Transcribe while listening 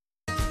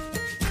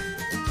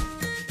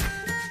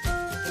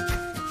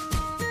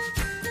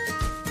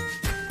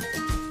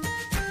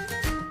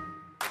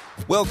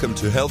Welcome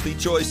to Healthy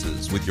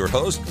Choices with your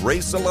host,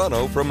 Ray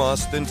Solano from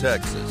Austin,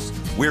 Texas.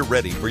 We're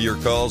ready for your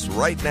calls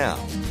right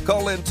now.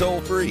 Call in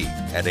toll-free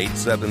at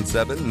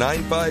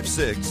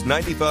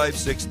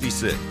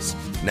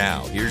 877-956-9566.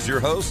 Now, here's your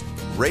host,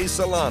 Ray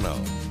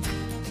Solano.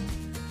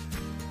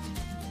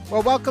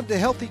 Well, welcome to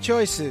Healthy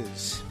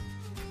Choices.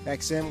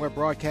 XM, we're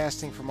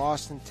broadcasting from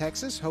Austin,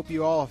 Texas. Hope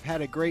you all have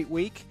had a great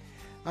week.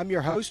 I'm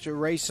your host,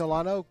 Ray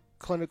Solano,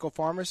 clinical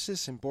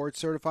pharmacist and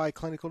board-certified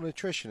clinical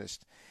nutritionist.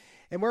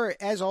 And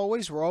as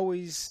always, we're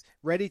always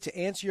ready to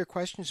answer your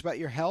questions about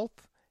your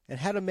health and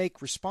how to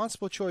make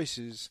responsible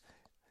choices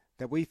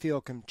that we feel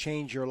can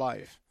change your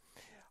life.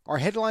 Our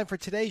headline for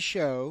today's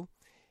show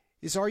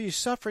is, are you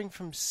suffering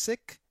from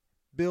sick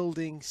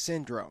building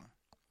syndrome?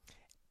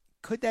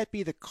 Could that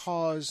be the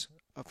cause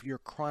of your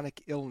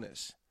chronic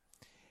illness?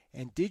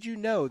 And did you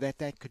know that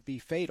that could be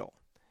fatal?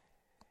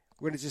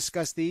 We're going to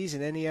discuss these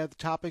and any other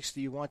topics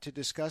that you want to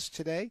discuss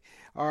today.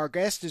 Our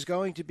guest is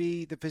going to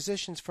be the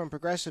physicians from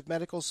Progressive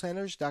Medical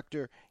Centers,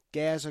 Dr.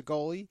 Gaz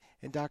Agoli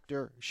and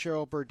Dr.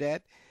 Cheryl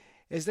Burdette,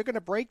 as they're going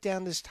to break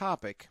down this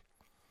topic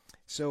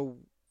so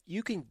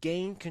you can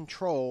gain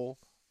control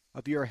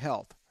of your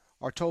health.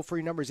 Our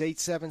toll-free number is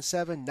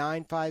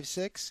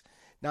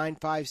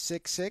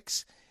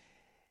 877-956-9566.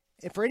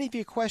 And for any of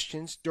your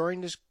questions during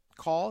this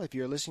call, if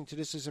you're listening to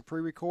this as a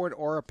pre-record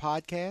or a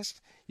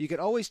podcast, you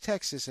can always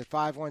text us at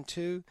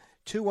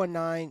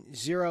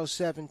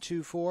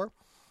 512-219-0724,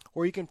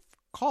 or you can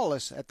call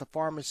us at the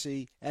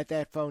pharmacy at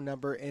that phone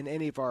number, and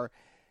any of our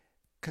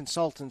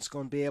consultants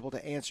going to be able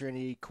to answer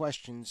any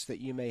questions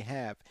that you may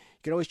have.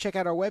 You can always check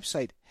out our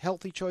website,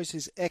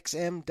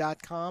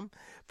 healthychoicesxm.com,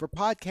 for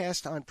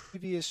podcasts on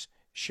previous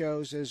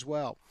shows as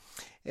well.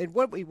 And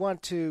what we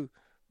want to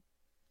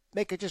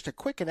make just a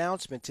quick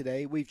announcement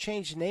today. We've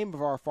changed the name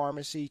of our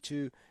pharmacy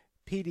to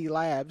PD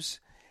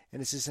Labs,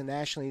 and this is a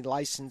nationally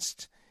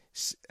licensed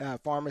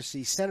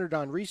pharmacy centered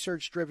on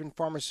research-driven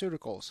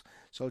pharmaceuticals.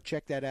 So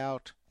check that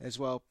out as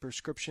well,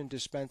 Prescription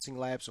Dispensing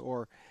Labs,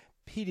 or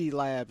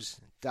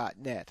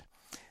pdlabs.net.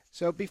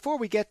 So before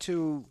we get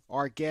to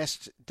our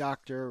guest,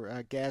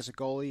 Dr. Gaz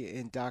Agoli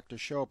and Dr.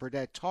 Cheryl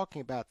Burdette,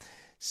 talking about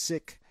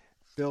sick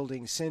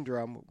building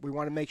syndrome, we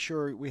want to make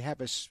sure we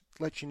have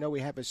let you know we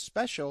have a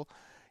special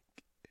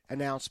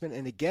announcement,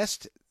 and a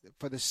guest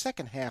for the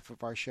second half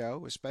of our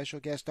show, a special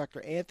guest,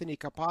 Dr. Anthony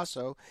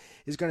Capasso,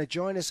 is going to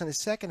join us in the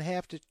second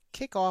half to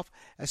kick off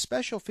a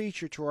special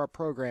feature to our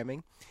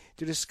programming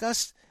to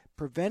discuss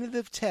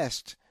preventative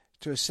tests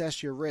to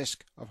assess your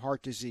risk of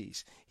heart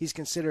disease. He's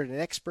considered an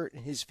expert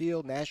in his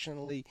field,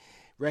 nationally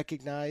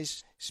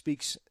recognized,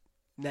 speaks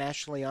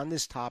nationally on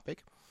this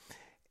topic.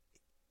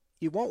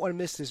 You won't want to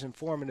miss this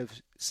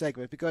informative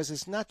segment because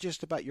it's not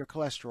just about your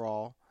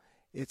cholesterol,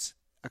 it's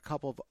a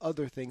couple of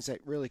other things that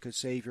really could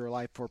save your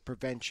life for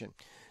prevention.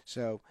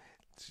 So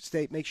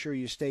make sure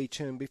you stay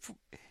tuned.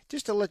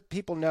 Just to let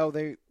people know,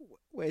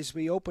 as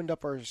we opened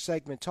up our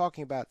segment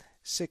talking about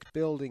sick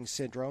building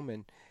syndrome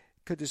and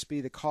could this be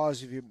the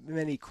cause of your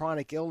many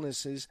chronic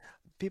illnesses,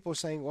 people are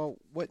saying, well,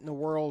 what in the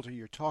world are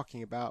you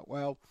talking about?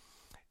 Well,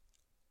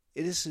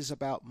 this is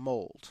about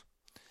mold.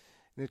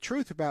 And the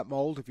truth about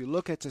mold, if you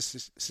look at the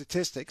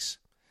statistics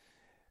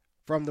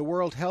from the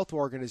World Health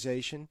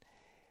Organization,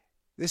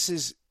 this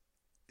is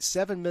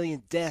 7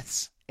 million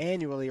deaths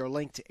annually are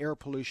linked to air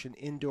pollution,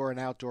 indoor and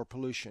outdoor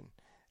pollution.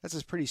 That's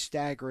a pretty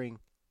staggering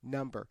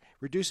number.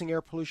 Reducing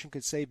air pollution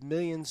could save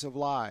millions of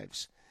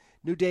lives.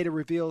 New data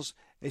reveals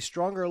a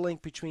stronger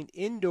link between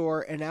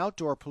indoor and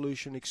outdoor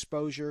pollution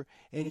exposure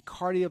and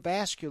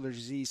cardiovascular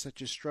disease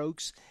such as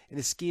strokes and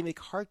ischemic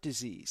heart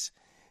disease,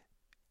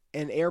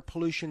 and air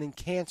pollution and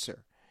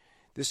cancer.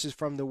 This is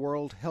from the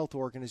World Health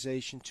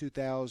Organization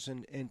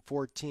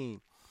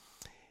 2014.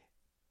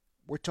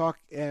 We're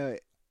talking.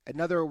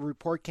 Another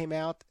report came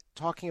out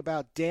talking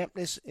about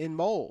dampness in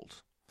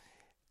mold.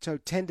 So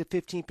 10 to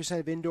 15%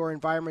 of indoor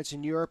environments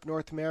in Europe,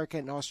 North America,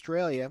 and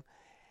Australia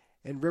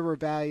and river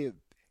valley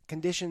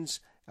conditions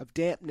of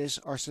dampness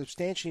are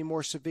substantially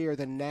more severe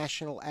than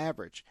national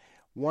average.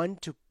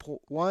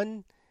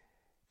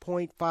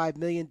 1.5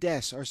 million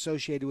deaths are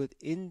associated with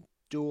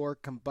indoor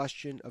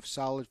combustion of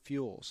solid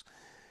fuels.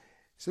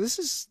 So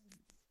this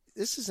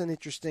is an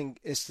interesting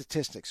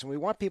statistics, and we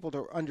want people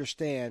to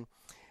understand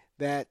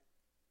that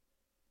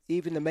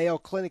even the Mayo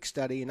Clinic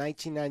study in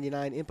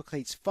 1999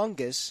 implicates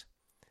fungus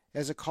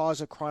as a cause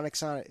of chronic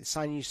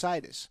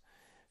sinusitis.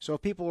 So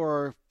if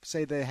people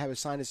say they have a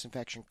sinus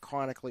infection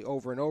chronically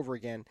over and over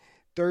again,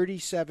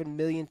 37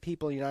 million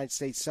people in the United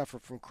States suffer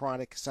from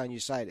chronic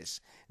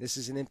sinusitis. This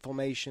is an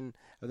inflammation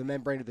of the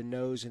membrane of the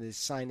nose and the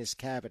sinus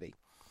cavity.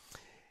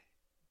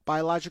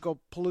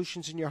 Biological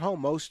pollutions in your home.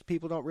 Most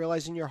people don't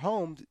realize in your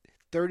home,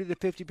 30 to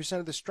 50%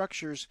 of the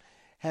structures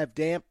have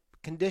damp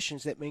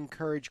conditions that may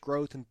encourage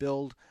growth and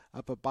build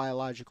up of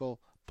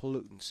biological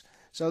pollutants.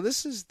 So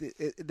this is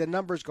the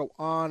numbers go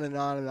on and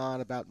on and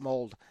on about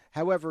mold.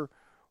 However,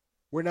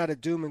 we're not a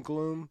doom and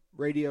gloom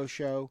radio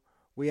show.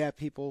 We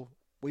want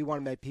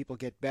to make people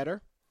get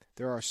better.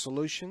 There are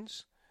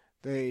solutions.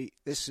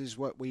 This is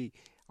what we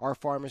our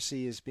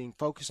pharmacy is being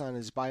focused on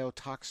is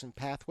biotoxin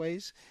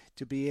pathways,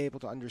 to be able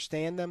to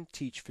understand them,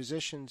 teach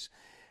physicians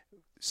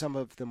some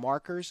of the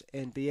markers,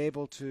 and be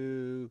able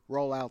to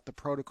roll out the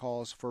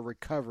protocols for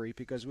recovery,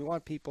 because we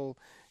want people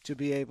to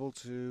be able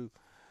to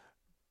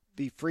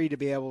be free to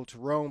be able to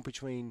roam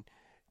between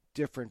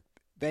different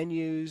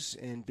venues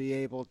and be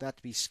able not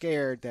to be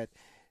scared that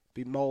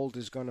mold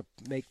is going to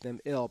make them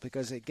ill,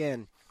 because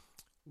again,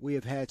 we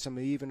have had some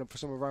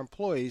of our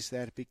employees that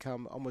have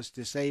become almost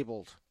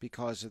disabled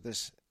because of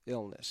this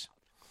illness.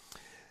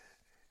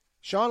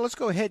 Sean, let's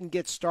go ahead and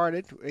get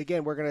started.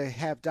 Again, we're going to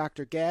have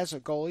Dr. Gaz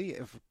Agoli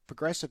of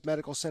Progressive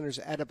Medical Centers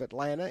out of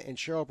Atlanta and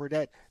Cheryl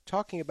Burdette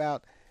talking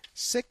about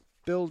sick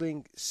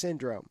building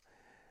syndrome.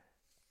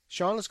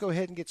 Sean, let's go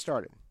ahead and get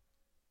started.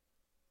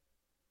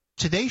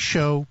 Today's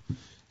show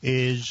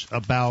is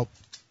about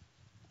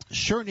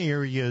certain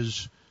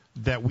areas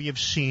that we have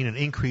seen an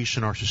increase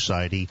in our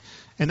society,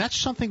 and that's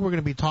something we're going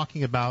to be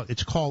talking about.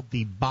 It's called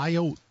the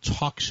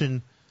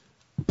biotoxin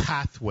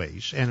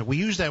pathways, and we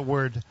use that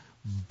word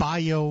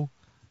biotoxin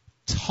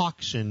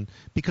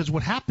because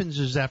what happens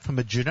is that from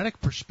a genetic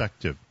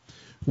perspective,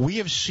 we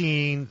have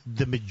seen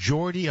the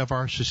majority of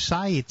our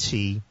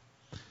society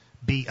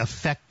be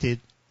affected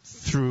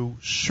through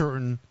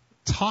certain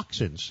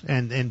toxins,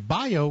 and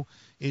bio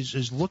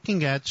is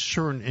looking at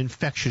certain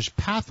infectious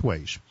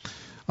pathways.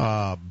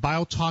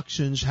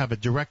 Biotoxins have a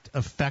direct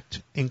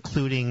effect,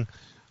 including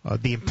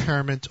the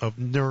impairment of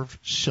nerve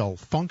cell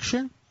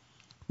function,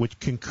 which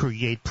can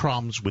create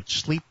problems with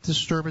sleep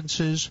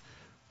disturbances,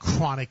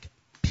 chronic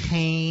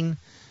pain,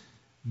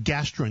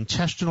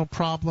 gastrointestinal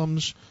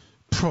problems,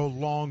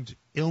 prolonged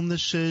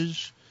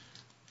illnesses.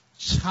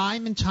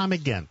 Time and time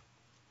again,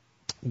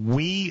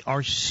 we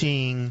are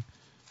seeing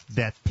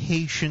that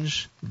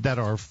patients that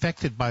are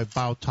affected by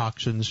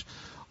biotoxins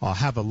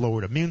have a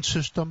lowered immune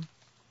system.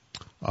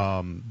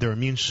 Their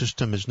immune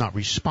system is not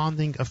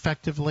responding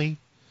effectively.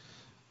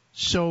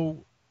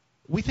 So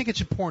we think it's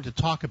important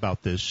to talk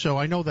about this. So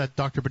I know that,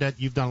 Dr. Burdette,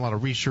 you've done a lot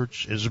of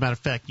research. As a matter of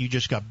fact, you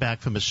just got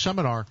back from a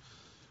seminar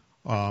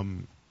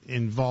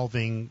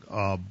involving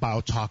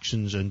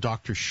biotoxins, and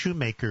Dr.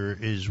 Shoemaker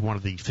is one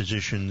of the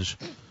physicians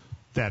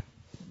that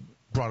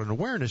brought an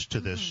awareness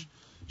to this. Mm-hmm.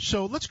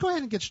 So let's go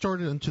ahead and get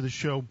started into the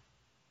show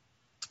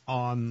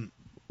on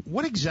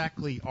what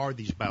exactly are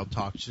these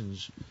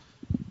biotoxins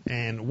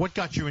and what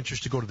got you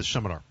interest to go to the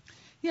seminar?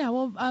 Yeah,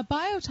 well,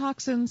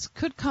 biotoxins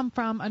could come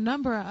from a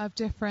number of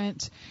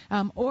different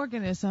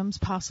organisms,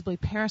 possibly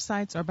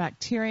parasites or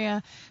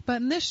bacteria.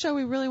 But in this show,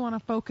 we really want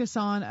to focus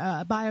on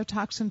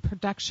biotoxin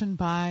production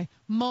by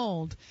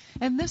mold.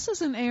 And this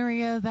is an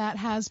area that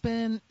has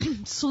been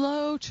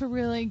slow to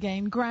really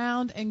gain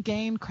ground and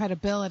gain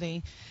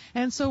credibility.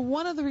 And so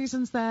one of the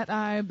reasons that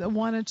I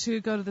wanted to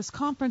go to this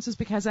conference is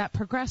because at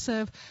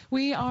Progressive,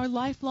 we are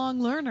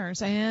lifelong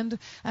learners. And,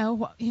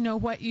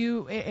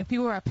 if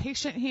you were a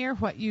patient here,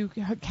 what you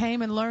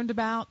came and learned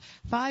about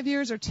 5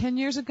 years or 10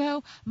 years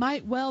ago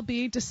might well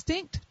be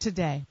distinct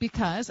today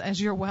because,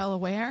 as you're well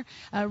aware,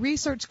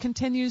 research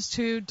continues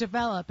to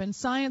develop and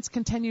science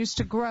continues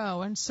to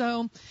grow. And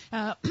so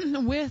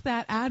with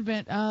that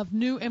advent of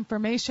new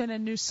information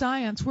and new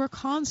science, we're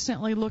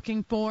constantly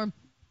looking for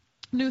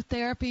new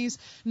therapies,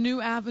 new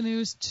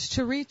avenues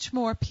to reach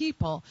more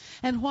people.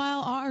 And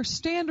while our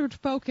standard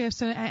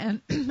focus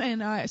and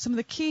some of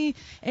the key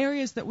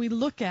areas that we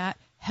look at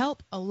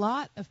help a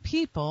lot of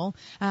people,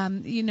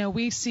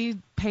 we see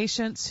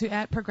patients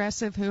at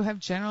Progressive who have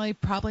generally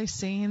probably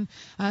seen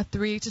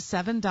 3 to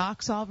 7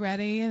 docs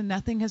already, and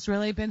nothing has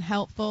really been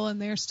helpful,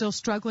 and they're still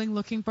struggling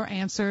looking for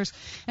answers.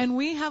 And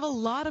we have a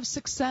lot of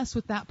success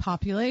with that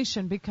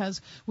population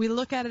because we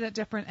look at it at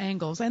different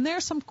angles. And there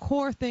are some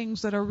core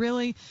things that are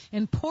really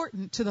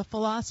important to the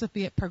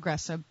philosophy at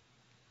Progressive.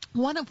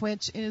 One of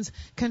which is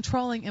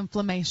controlling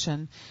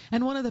inflammation.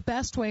 And one of the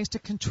best ways to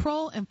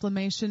control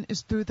inflammation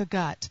is through the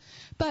gut.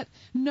 But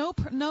no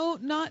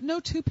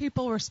two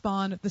people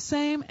respond the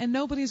same, and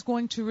nobody's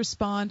going to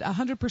respond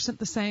 100%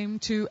 the same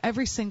to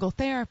every single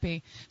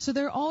therapy. So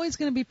there are always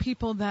going to be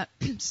people that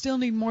still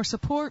need more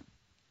support,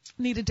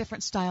 need a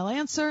different style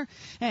answer,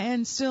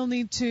 and still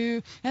need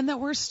to, and that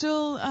we're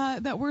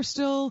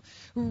still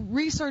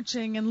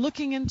researching and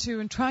looking into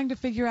and trying to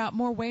figure out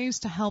more ways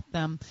to help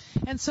them.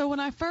 And so when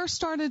I first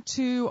started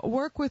to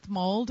work with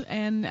mold,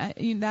 and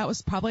that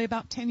was probably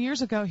about 10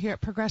 years ago here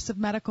at Progressive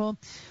Medical,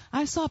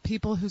 I saw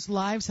people whose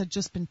lives had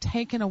just been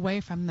taken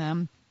away from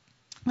them.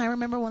 I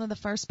remember one of the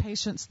first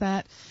patients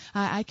that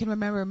I can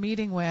remember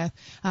meeting with,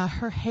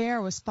 her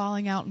hair was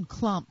falling out in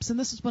clumps, and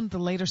this is one of the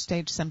later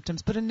stage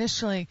symptoms, but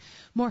initially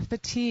more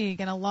fatigue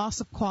and a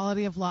loss of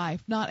quality of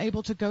life, not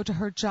able to go to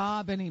her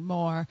job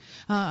anymore,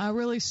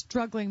 really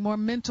struggling, more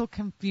mental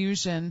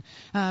confusion.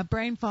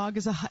 Brain fog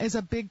is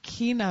a big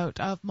keynote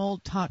of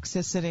mold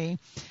toxicity.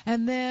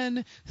 And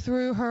then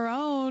through her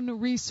own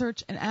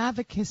research and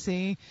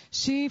advocacy,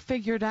 she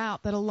figured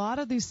out that a lot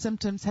of these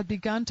symptoms had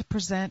begun to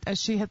present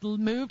as she had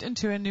moved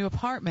into a new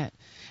apartment.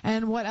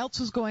 And what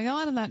else was going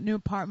on in that new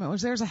apartment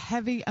was there's a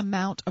heavy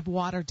amount of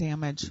water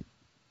damage.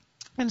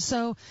 And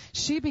so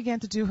she began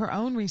to do her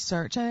own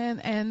research.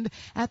 And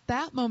at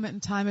that moment in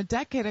time, a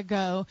decade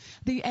ago,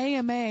 the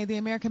AMA, the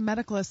American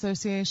Medical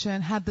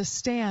Association, had the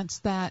stance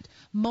that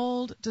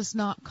mold does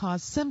not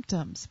cause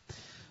symptoms.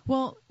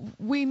 Well,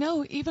 we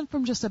know even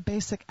from just a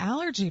basic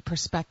allergy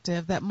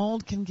perspective that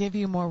mold can give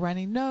you more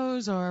runny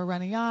nose or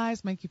runny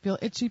eyes, make you feel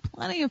itchy.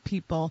 Plenty of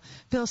people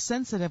feel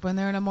sensitive when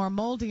they're in a more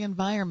moldy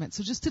environment.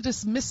 So just to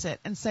dismiss it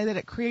and say that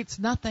it creates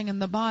nothing in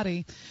the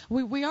body,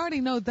 we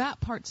already know that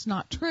part's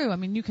not true. I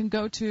mean, you can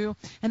go to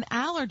an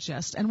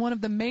allergist, and one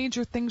of the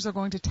major things they're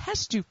going to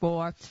test you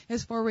for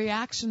is for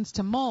reactions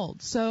to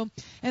mold. So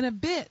in a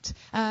bit,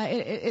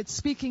 it's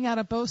speaking out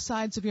of both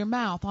sides of your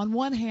mouth. On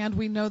one hand,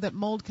 we know that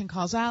mold can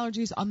cause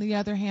allergies. On the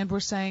other hand,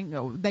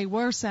 they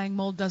were saying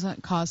mold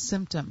doesn't cause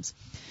symptoms.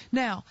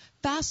 Now,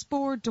 fast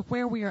forward to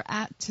where we are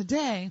at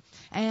today,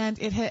 and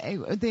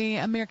the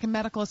American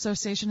Medical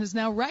Association has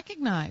now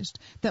recognized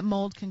that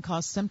mold can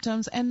cause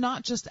symptoms and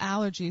not just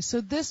allergies.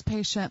 So this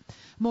patient,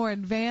 more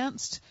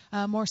advanced,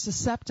 more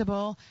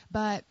susceptible,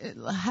 but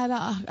had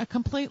a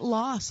complete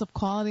loss of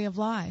quality of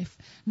life,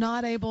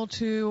 not able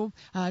to,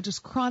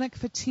 just chronic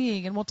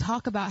fatigue. And we'll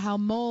talk about how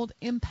mold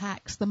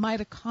impacts the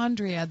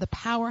mitochondria, the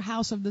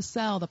powerhouse of the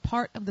cell, the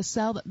part of the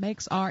cell that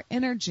makes our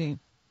energy.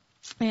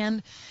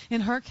 And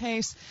in her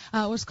case,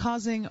 was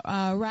causing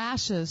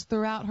rashes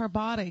throughout her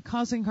body,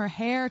 causing her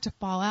hair to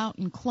fall out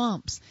in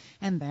clumps.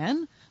 And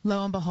then,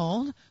 lo and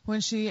behold,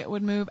 when she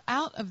would move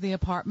out of the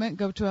apartment,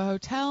 go to a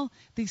hotel,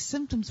 these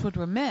symptoms would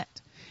remit.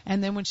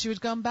 And then when she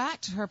would come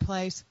back to her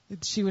place,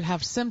 she would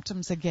have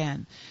symptoms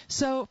again.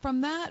 So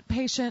from that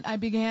patient, I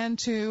began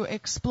to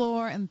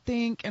explore and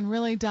think and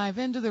really dive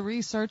into the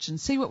research and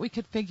see what we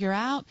could figure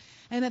out.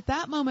 And at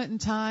that moment in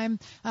time,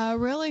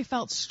 really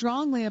felt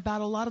strongly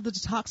about a lot of the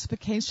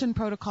detoxification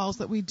protocols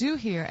that we do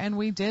here. And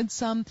we did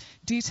some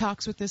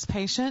detox with this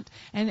patient,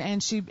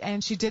 and she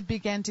did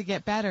begin to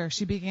get better.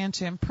 She began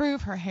to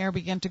improve. Her hair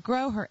began to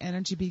grow. Her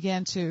energy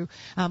began to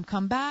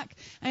come back.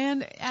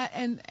 And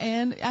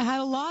I had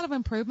a lot of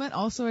improvement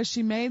also as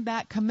she made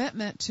that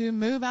commitment to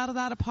move out of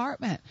that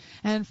apartment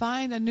and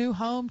find a new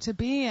home to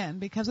be in,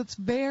 because it's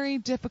very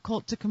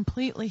difficult to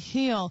completely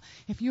heal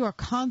if you are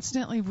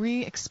constantly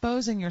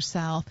re-exposing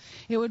yourself.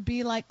 It would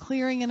be like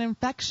clearing an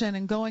infection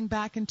and going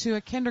back into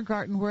a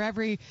kindergarten where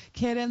every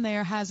kid in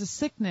there has a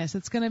sickness.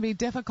 It's going to be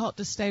difficult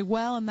to stay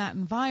well in that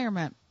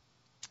environment.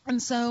 And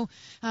so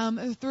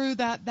through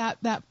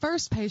that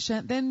first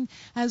patient, then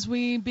as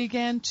we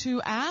began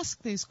to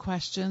ask these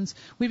questions,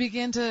 we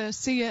began to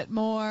see it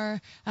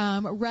more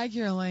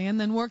regularly. And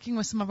then working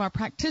with some of our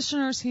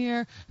practitioners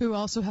here who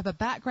also have a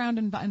background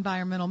in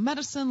environmental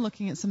medicine,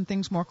 looking at some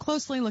things more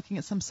closely, looking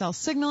at some cell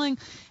signaling.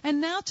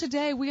 And now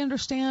today we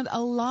understand a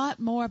lot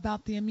more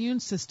about the immune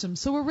system.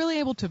 So we're really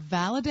able to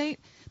validate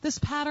this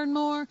pattern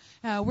more.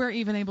 We're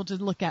even able to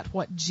look at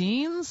what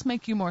genes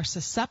make you more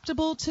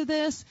susceptible to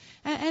this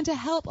and to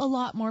help a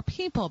lot more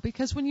people.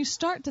 Because when you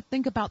start to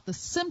think about the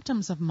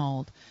symptoms of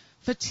mold,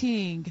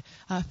 fatigue,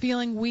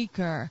 feeling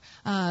weaker,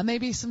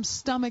 maybe some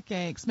stomach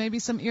aches, maybe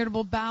some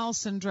irritable bowel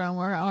syndrome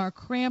or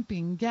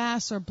cramping,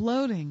 gas or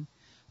bloating,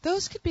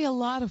 those could be a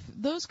lot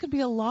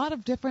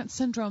of different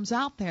syndromes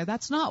out there.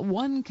 That's not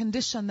one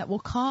condition that will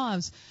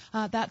cause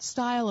that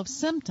style of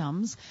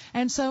symptoms.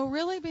 And so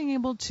really being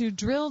able to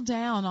drill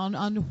down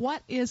on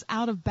what is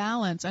out of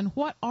balance and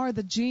what are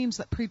the genes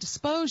that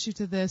predispose you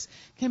to this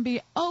can be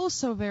oh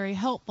so very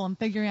helpful in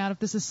figuring out if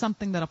this is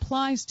something that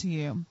applies to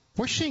you.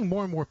 We're seeing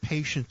more and more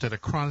patients that are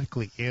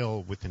chronically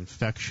ill with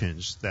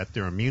infections, that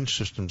their immune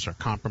systems are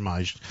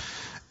compromised.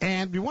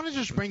 And we want to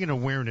just bring an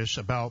awareness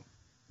about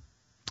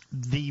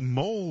the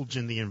molds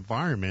in the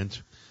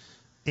environment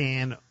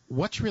and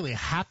what's really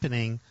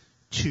happening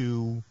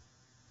to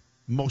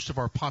most of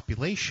our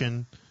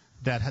population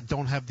that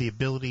don't have the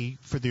ability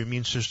for their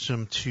immune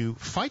system to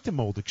fight the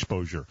mold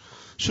exposure.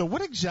 So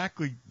what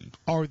exactly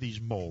are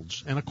these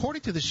molds? And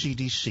according to the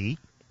CDC,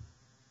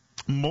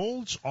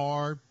 molds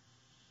are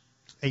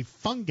a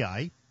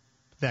fungi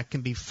that can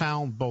be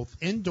found both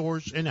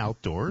indoors and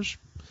outdoors.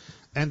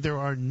 And there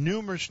are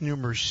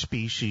numerous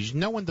species.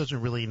 No one doesn't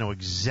really know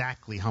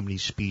exactly how many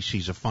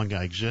species of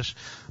fungi exist,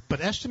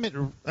 but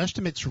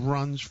estimates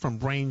runs from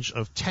range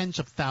of tens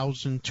of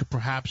thousands to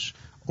perhaps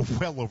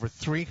well over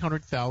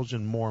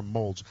 300,000 more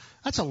molds.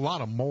 That's a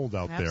lot of mold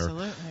out there.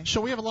 Absolutely.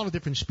 So we have a lot of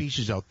different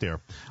species out there.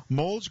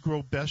 Molds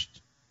grow best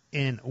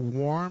in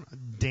warm,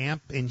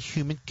 damp, and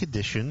humid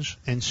conditions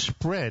and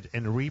spread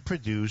and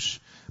reproduce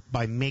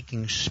by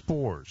making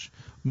spores.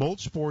 Mold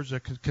spores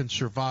that can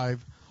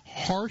survive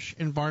harsh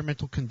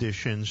environmental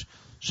conditions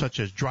such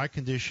as dry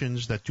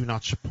conditions that do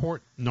not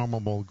support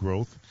normal mold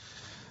growth.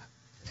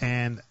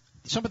 And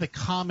some of the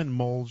common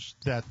molds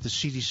that the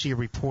CDC are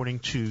reporting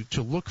to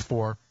look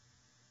for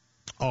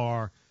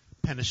are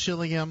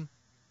Penicillium,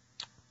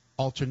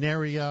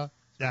 Alternaria,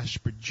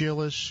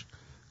 Aspergillus,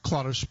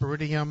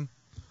 Cladosporidium.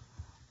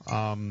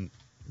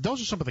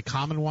 Those are some of the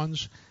common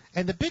ones.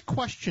 And the big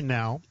question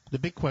now,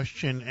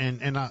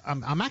 and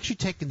I'm actually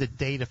taking the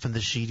data from the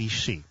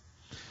CDC.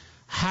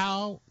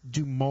 How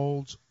do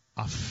molds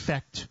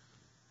affect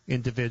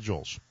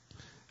individuals?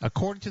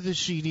 According to the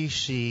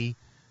CDC,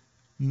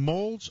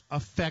 molds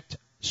affect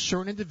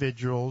certain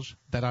individuals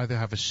that either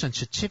have a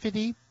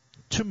sensitivity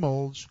to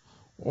molds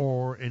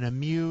or an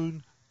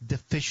immune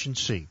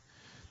deficiency.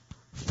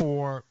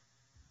 For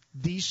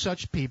these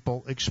such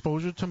people,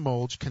 exposure to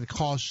molds can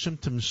cause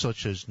symptoms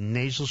such as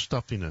nasal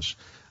stuffiness,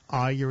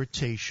 eye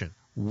irritation,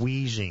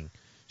 wheezing,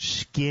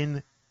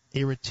 skin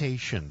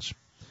irritations,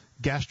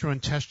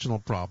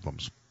 gastrointestinal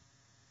problems.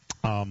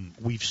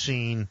 We've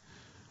seen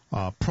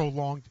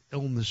prolonged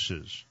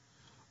illnesses,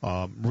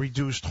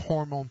 reduced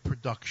hormone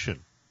production,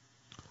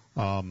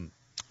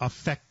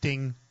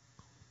 affecting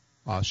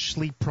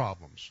sleep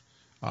problems.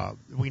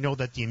 We know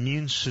that the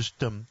immune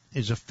system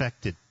is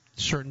affected.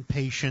 Certain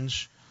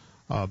patients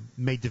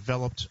may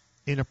develop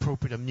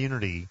inappropriate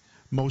immunity.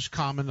 Most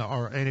common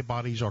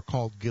antibodies are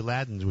called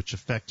gliadins, which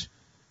affect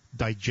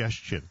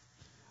digestion.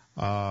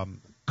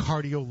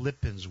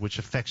 Cardiolipins, which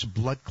affects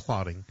blood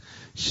clotting.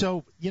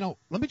 So,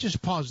 let me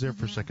just pause there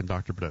for a second,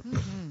 Dr. Burdett.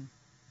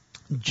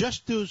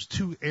 Just those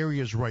two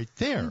areas right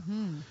there,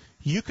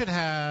 you could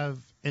have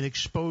an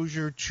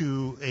exposure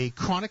to a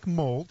chronic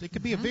mold. It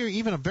could be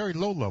even a very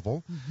low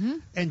level.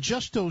 And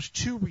just those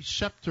two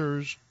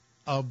receptors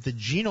of the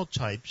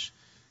genotypes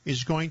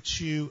is going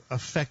to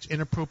affect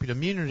inappropriate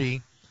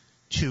immunity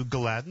to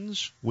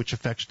gliadins, which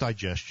affects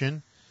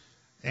digestion,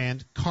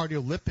 and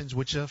cardiolipins,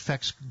 which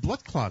affects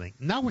blood clotting.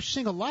 Now we're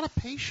seeing a lot of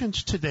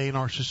patients today in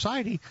our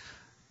society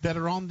that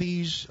are on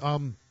these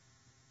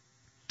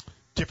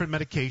different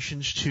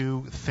medications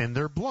to thin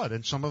their blood,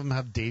 and some of them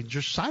have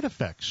dangerous side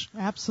effects.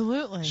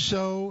 Absolutely.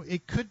 So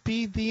it could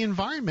be the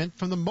environment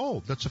from the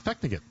mold that's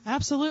affecting it.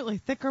 Absolutely.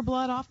 Thicker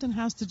blood often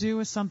has to do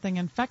with something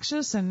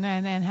infectious and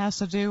has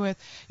to do with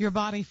your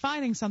body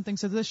fighting something,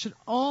 so this should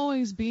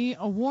always be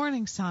a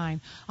warning sign.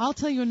 I'll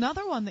tell you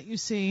another one that you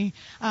see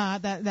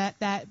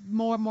that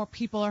more and more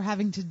people are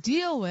having to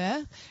deal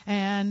with,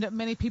 and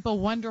many people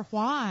wonder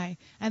why,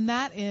 and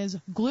that is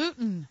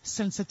gluten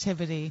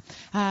sensitivity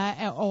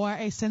or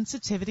a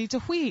sensitivity to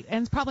wheat.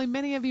 And probably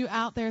many of you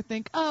out there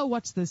think, oh,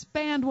 what's this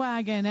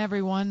bandwagon?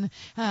 Everyone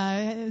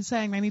is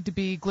saying they need to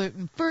be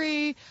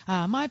gluten-free.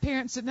 My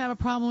parents didn't have a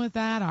problem with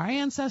that. My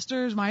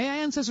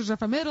ancestors are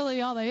from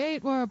Italy. All they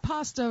ate were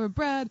pasta or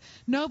bread.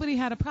 Nobody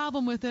had a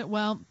problem with it.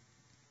 Well,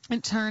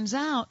 it turns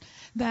out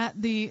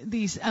that the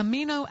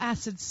amino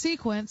acid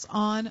sequence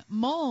on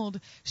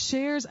mold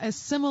shares a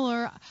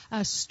similar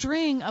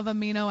string of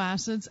amino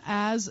acids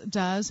as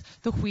does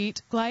the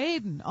wheat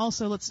gliadin.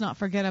 Also, let's not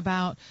forget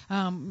about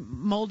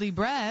moldy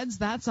breads.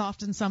 That's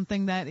often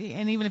something that,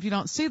 and even if you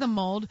don't see the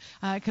mold,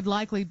 it could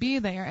likely be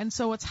there. And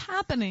so what's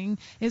happening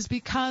is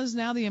because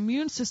now the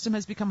immune system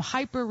has become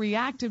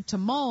hyper-reactive to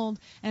mold,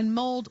 and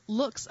mold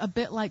looks a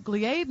bit like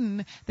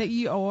gliadin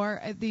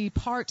or the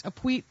part of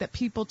wheat that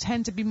people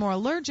tend to be more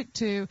allergic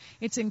to,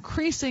 it's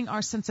increasing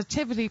our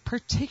sensitivity,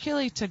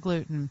 particularly to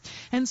gluten.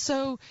 And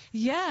so,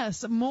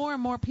 yes, more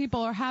and more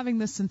people are having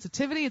this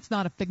sensitivity. It's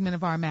not a figment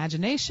of our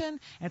imagination.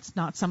 It's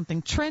not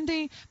something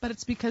trendy, but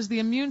it's because the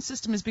immune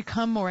system has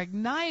become more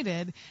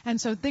ignited,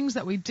 and so things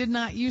that we did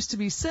not used to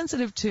be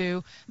sensitive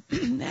to,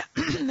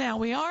 now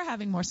we are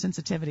having more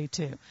sensitivity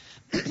to.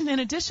 In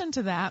addition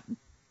to that,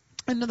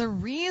 another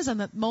reason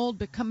that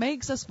mold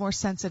makes us more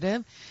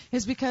sensitive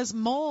is because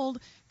mold,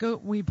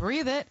 we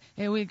breathe it,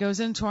 it goes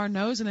into our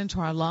nose and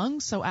into our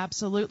lungs, so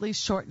absolutely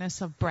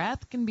shortness of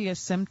breath can be a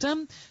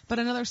symptom. But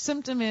another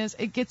symptom is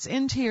it gets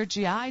into your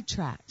GI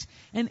tract.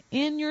 And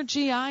in your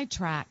GI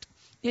tract,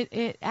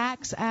 it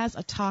acts as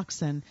a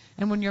toxin.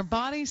 And when your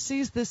body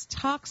sees this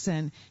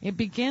toxin, it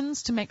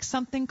begins to make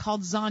something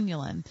called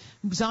zonulin.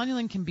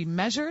 Zonulin can be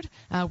measured.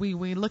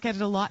 We look at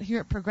it a lot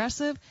here at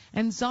Progressive.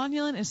 And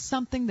zonulin is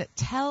something that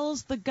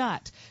tells the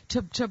gut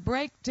to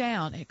break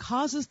down. It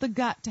causes the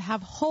gut to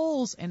have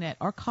holes in it,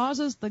 or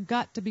causes the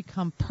gut to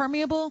become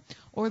permeable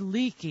or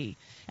leaky.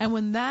 And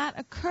when that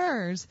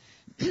occurs,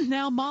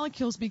 now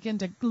molecules begin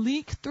to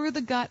leak through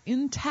the gut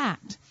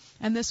intact.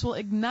 And this will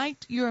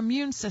ignite your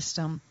immune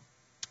system.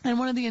 And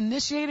one of the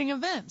initiating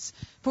events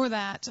for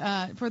that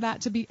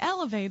to be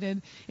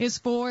elevated is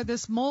for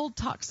this mold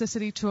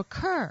toxicity to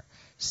occur.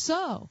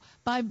 So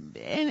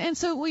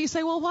so you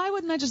say, well, why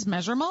wouldn't I just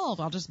measure mold?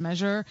 I'll just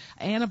measure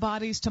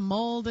antibodies to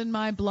mold in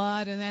my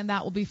blood, and then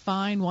that will be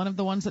fine. One of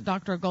the ones that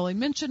Dr. Agoli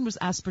mentioned was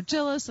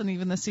Aspergillus, and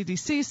even the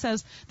CDC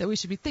says that we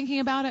should be thinking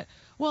about it.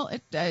 Well,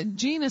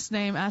 genus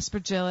name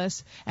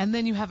Aspergillus, and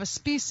then you have a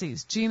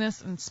species,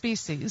 genus and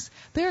species.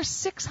 There are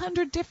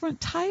 600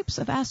 different types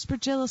of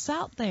Aspergillus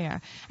out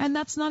there, and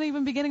that's not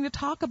even beginning to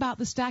talk about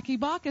the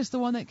Stachyboccus, the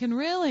one that can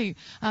really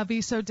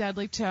be so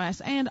deadly to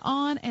us, and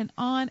on and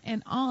on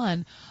and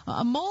on.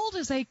 Mold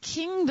is a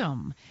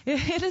kingdom.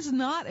 It is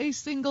not a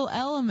single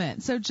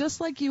element. So just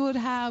like you would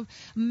have,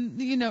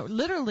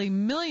 literally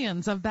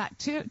millions of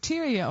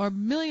bacteria or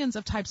millions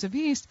of types of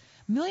yeast,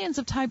 millions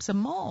of types of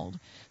mold.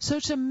 So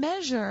to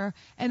measure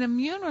an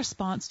immune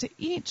response to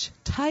each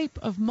type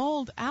of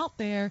mold out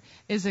there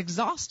is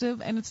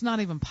exhaustive, and it's not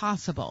even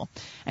possible.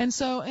 And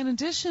so in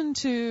addition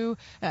to,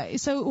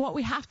 so what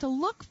we have to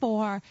look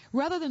for,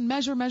 rather than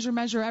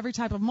measure every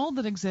type of mold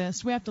that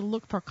exists, we have to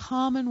look for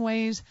common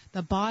ways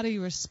the body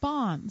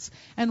responds.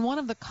 And one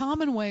of the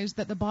common ways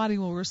that the body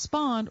will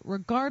respond,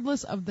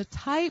 regardless of the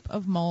type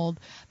of mold,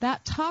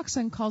 that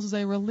toxin causes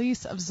a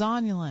release of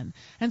zonulin.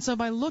 And so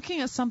by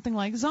looking at something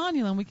like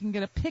zonulin, we can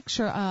get a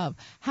picture of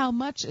how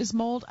much is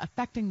mold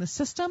affecting the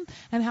system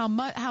and how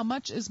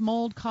much is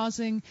mold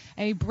causing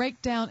a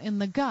breakdown in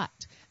the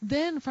gut.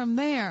 Then from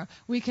there,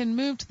 we can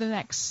move to the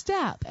next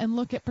step and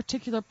look at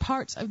particular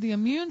parts of the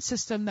immune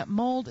system that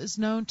mold is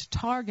known to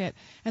target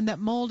and that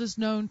mold is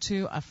known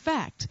to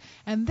affect.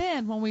 And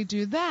then when we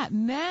do that,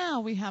 now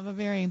we have a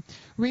very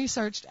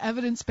researched,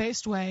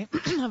 evidence-based way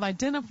of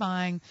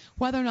identifying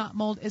whether or not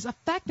mold is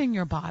affecting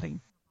your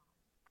body.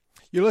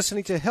 You're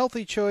listening to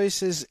Healthy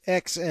Choices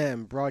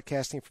XM,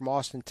 broadcasting from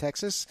Austin,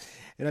 Texas,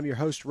 and I'm your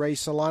host, Ray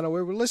Solano.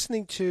 We're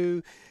listening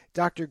to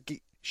Dr.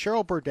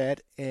 Cheryl Burdette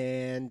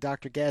and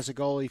Dr.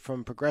 Gazzagoli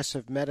from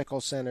Progressive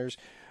Medical Centers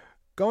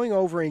going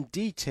over in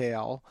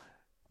detail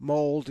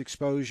mold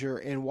exposure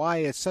and why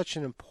it's such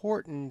an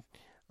important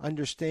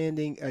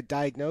understanding, a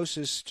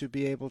diagnosis to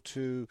be able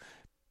to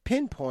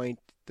pinpoint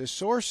the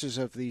sources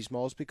of these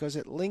molds, because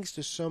it links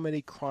to so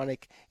many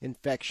chronic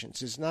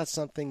infections. It's not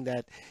something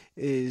that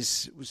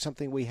is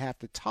something we have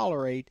to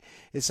tolerate.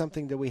 It's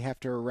something that we have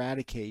to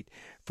eradicate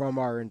from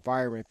our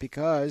environment,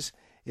 because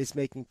it's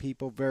making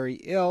people very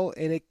ill,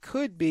 and it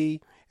could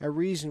be a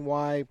reason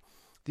why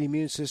the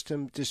immune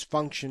system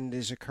dysfunction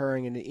is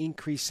occurring and an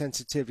increased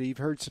sensitivity. You've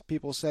heard some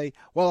people say,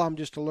 well, I'm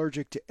just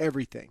allergic to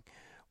everything.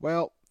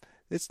 Well,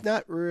 it's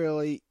not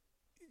really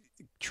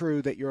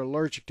true that you're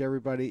allergic to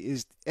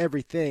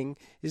everything,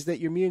 is that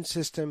your immune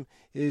system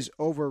is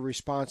over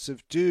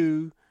responsive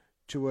due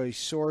to a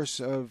source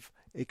of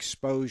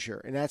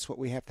exposure. And that's what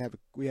we have to have.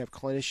 We have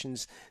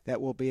clinicians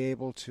that will be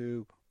able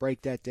to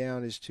break that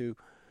down, is to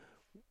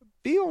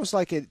be almost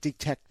like a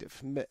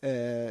detective.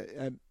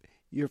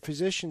 Your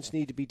physicians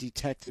need to be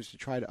detectives to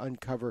try to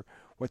uncover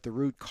what the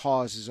root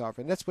causes are.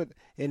 And that's what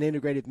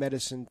integrative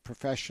medicine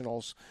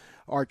professionals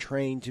are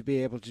trained to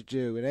be able to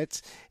do. And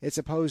it's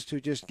opposed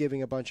to just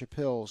giving a bunch of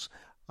pills.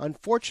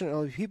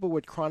 Unfortunately, people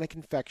with chronic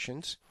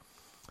infections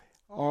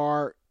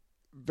are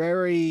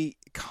very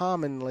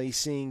commonly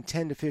seeing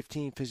 10 to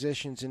 15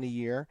 physicians in a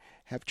year,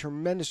 have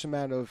tremendous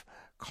amount of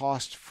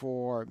cost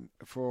for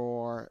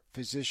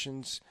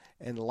physicians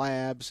and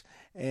labs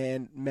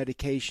and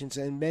medications,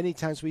 and many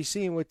times we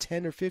see them with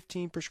 10 or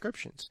 15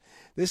 prescriptions.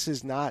 This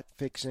is not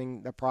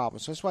fixing the problem.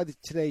 So that's why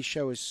today's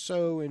show is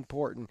so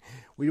important.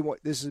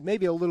 This is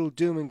maybe a little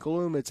doom and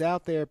gloom. It's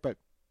out there, but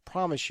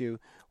promise you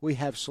we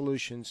have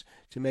solutions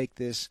to make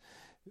this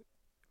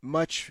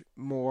much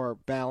more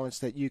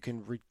balanced, that you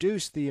can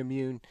reduce the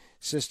immune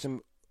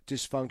system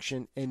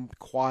dysfunction and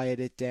quiet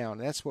it down.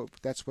 That's what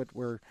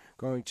we're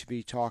going to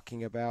be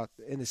talking about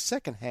in the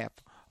second half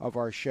of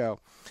our show.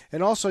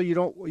 And also,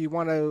 you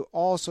want to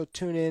also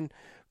tune in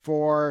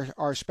for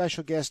our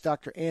special guest,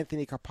 Dr.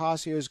 Anthony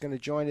Carpaccio, is going to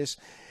join us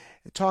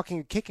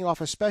kicking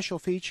off a special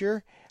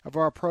feature of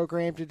our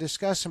program to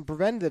discuss some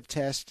preventative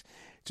tests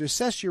to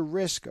assess your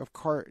risk of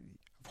heart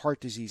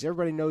disease.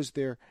 Everybody knows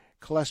their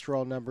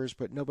cholesterol numbers,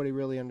 but nobody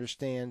really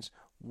understands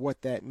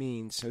what that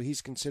means. So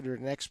he's considered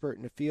an expert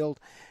in the field,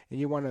 and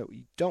you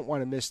don't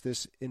want to miss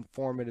this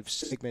informative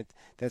segment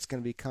that's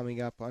going to be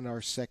coming up on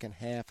our second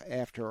half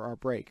after our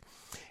break.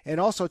 And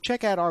also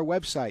check out our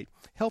website,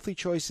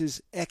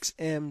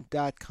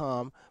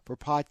 healthychoicesxm.com, for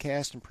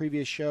podcasts and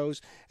previous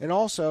shows. And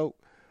also,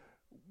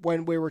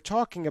 when we were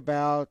talking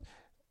about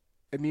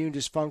immune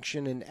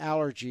dysfunction and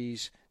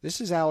allergies,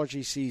 this is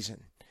allergy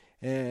season.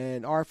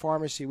 And our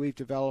pharmacy we've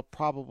developed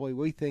probably,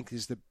 we think,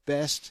 is the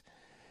best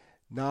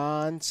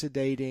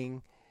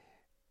non-sedating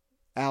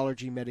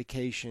allergy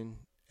medication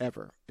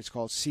ever. It's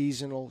called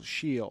Seasonal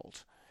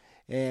Shield.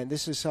 And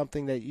this is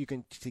something that you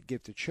can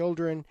give to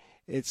children.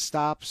 It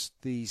stops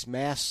these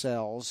mast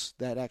cells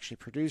that actually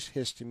produce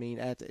histamine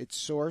at its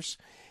source.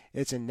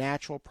 It's a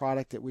natural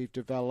product that we've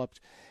developed,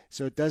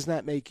 so it does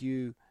not make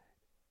you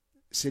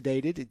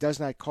sedated. It does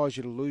not cause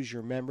you to lose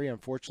your memory.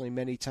 Unfortunately,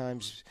 many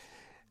times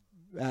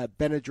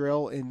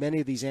Benadryl and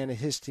many of these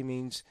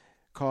antihistamines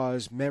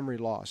cause memory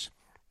loss.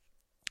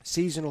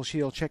 Seasonal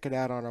Shield, check it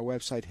out on our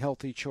website,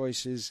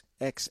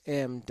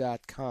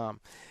 healthychoicesxm.com.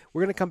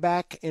 We're going to come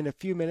back in a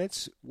few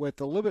minutes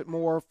with a little bit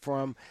more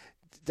from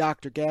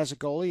Dr.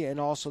 Gazzagoli and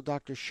also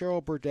Dr.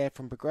 Cheryl Burdette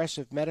from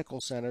Progressive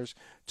Medical Centers,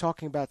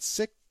 talking about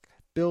sick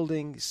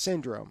building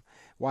syndrome,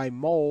 why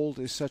mold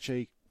is such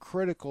a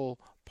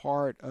critical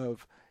part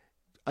of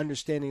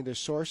understanding their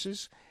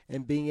sources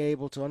and being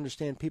able to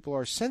understand people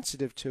are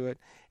sensitive to it,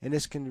 and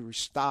this can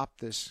stop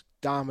this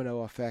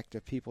domino effect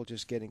of people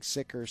just getting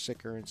sicker,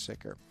 and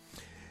sicker.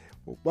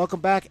 Welcome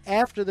back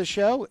after the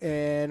show,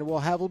 and we'll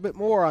have a little bit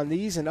more on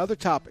these and other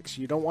topics.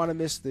 You don't want to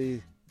miss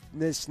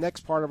this next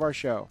part of our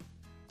show.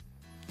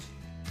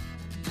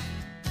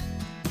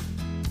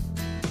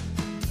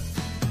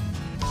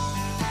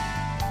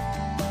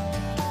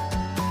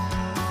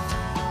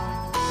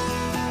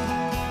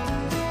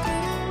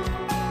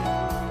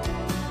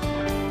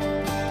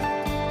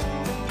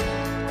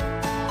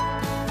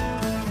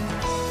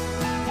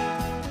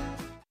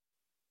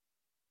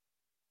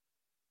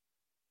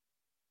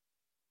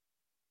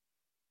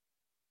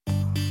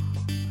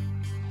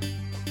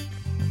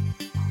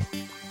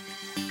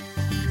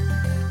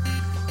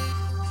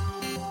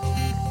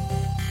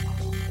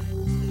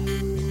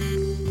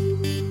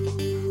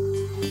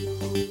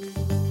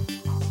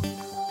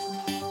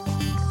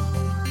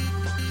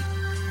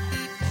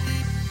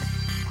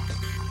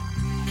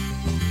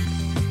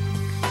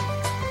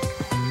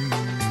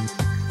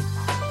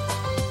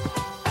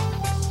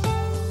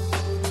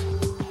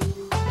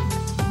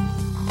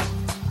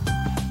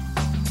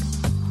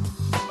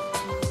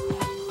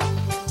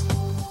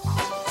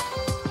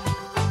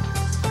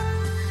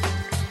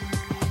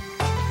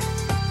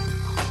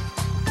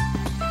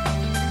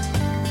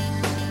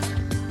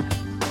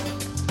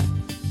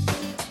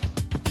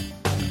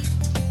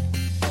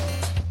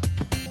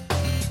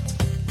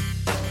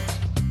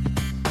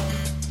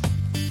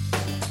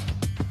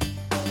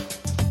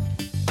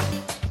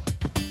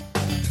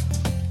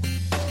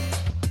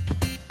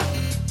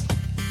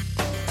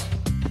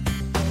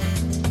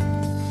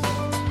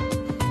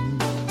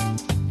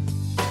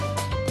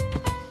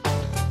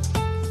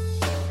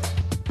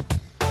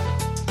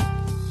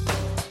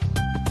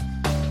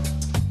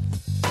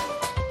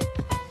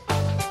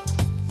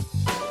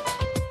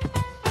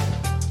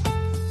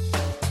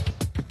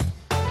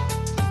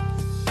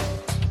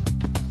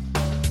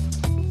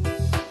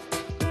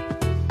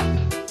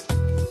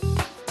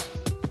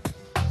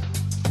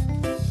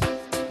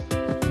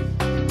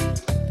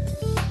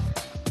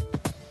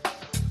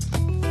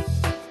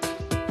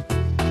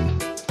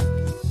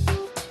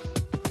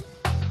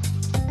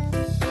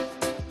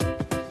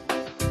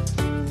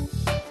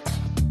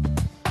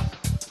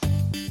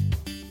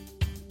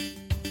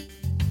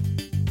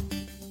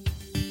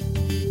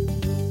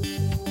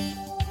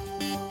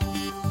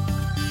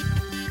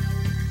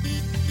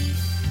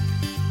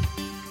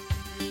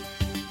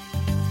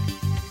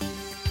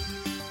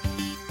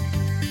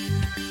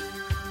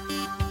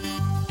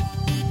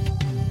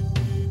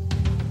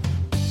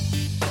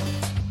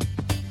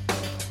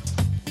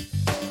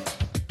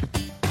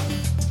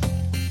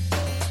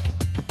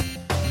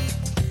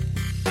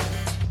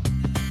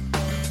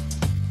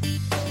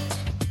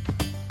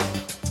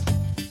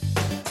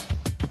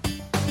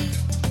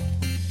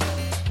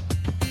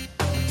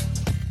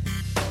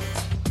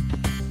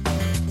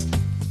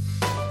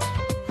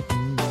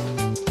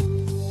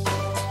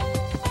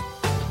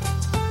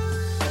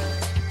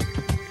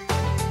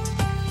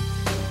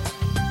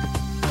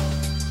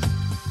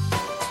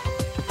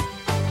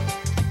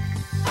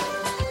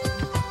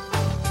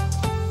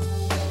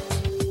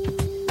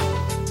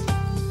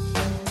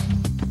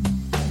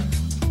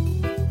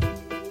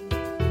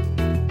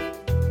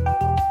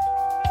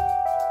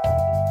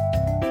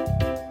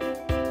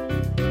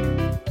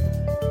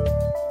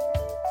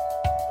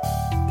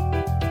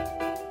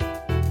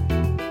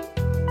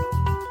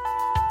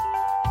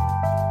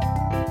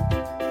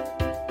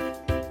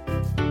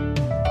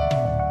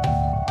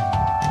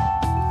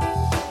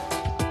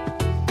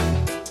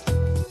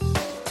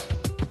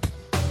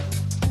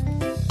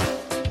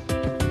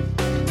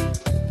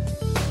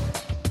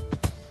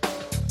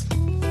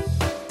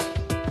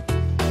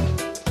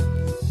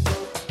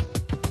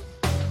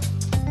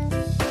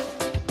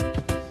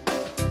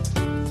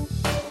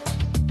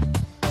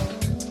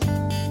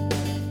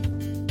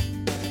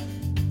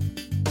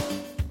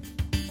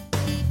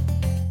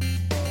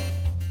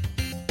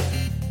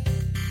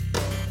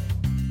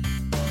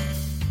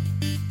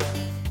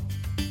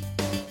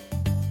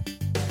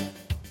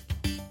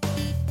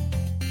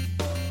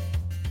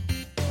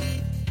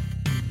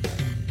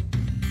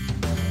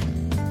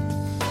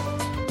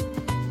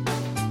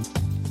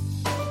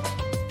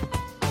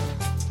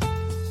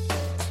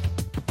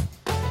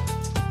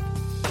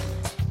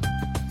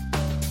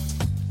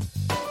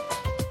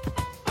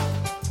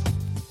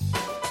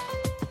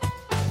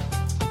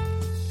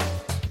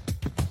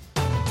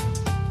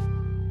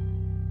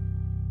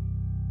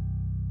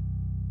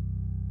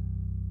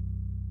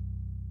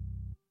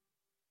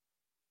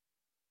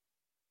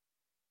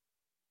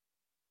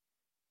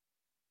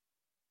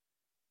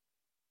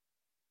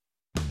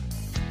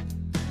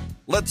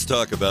 Let's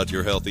talk about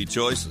your healthy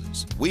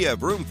choices. We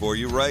have room for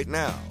you right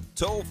now.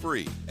 Toll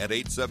free at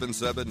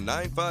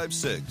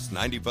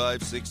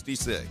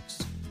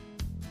 877-956-9566.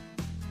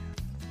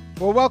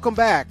 Well, welcome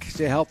back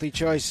to Healthy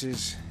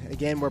Choices.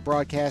 Again, we're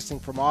broadcasting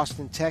from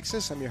Austin,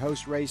 Texas. I'm your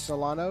host, Ray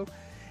Solano.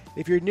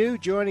 If you're new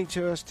joining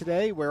to us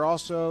today, we're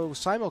also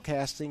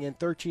simulcasting in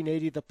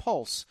 1380 The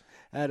Pulse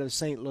out of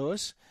St.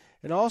 Louis.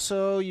 And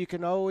also, you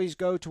can always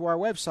go to our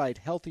website,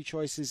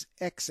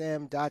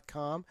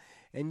 healthychoicesxm.com,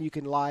 and you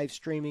can live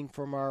streaming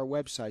from our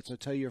website. So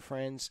tell your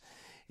friends.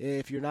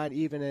 If you're not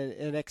even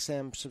an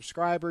XM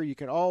subscriber, you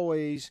can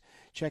always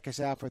check us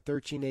out for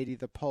 1380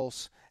 The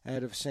Pulse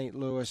out of St.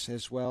 Louis,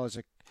 as well as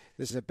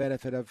this is a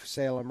benefit of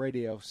Salem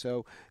Radio.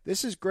 So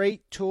this is a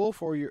great tool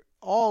for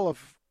all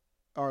of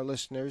our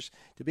listeners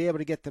to be able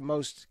to get the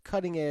most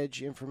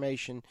cutting-edge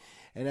information.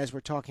 And as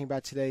we're talking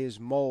about today is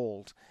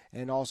mold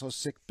and also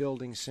sick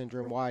building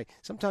syndrome, why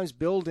sometimes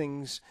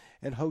buildings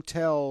and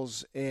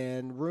hotels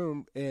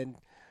and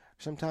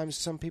sometimes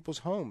some people's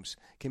homes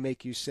can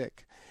make you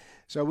sick.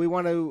 So we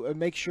want to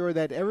make sure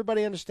that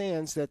everybody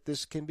understands that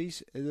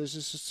there's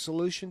a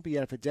solution, but you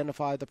have to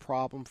identify the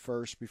problem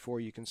first before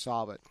you can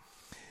solve it.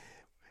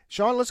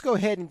 Sean, let's go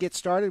ahead and get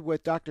started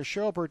with Dr.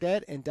 Cheryl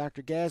Burdette and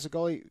Dr.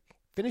 Gazzagoli,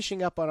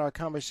 finishing up on our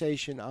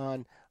conversation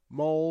on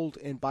mold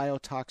and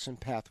biotoxin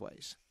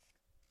pathways.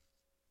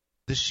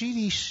 The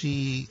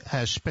CDC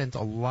has spent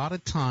a lot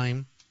of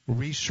time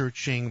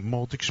researching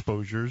mold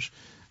exposures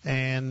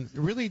and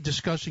really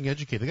discussing,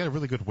 educating. They got a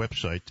really good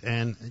website.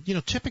 And,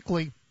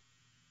 typically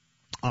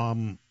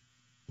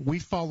we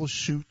follow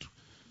suit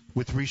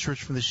with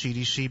research from the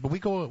CDC, but we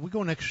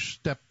go next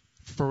step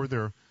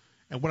further.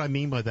 And what I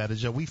mean by that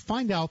is that we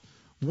find out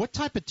what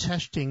type of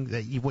testing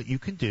what you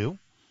can do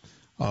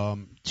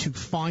to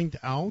find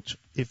out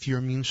if your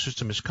immune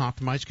system is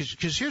compromised.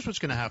 Because here's what's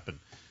going to happen.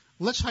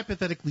 Let's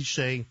hypothetically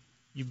say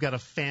you've got a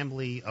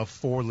family of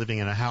 4 living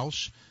in a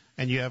house,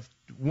 and you have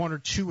 1 or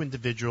 2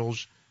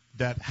 individuals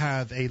that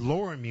have a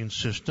lower immune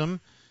system,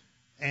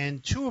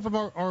 and 2 of them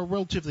are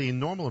relatively a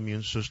normal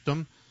immune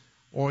system,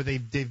 or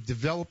they've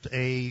developed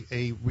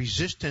a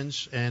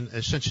resistance and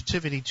a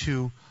sensitivity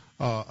to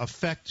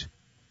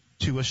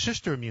to a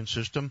sister immune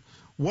system.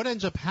 What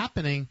ends up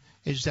happening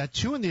is that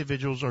 2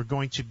 individuals are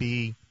going to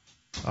be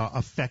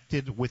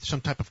affected with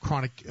some type of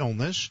chronic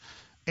illness,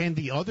 and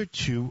the other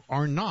 2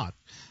 are not.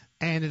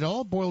 And it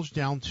all boils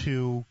down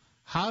to,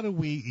 how do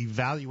we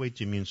evaluate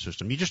the immune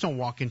system? You just don't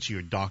walk into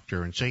your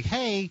doctor and say,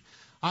 hey,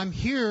 I'm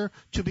here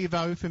to be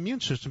evaluated for the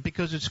immune system,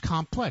 because it's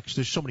complex.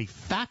 There's so many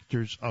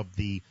factors of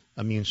the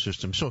immune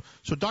system. So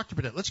Dr.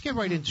 Burdette, let's get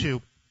right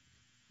into,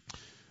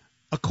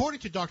 according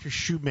to Dr.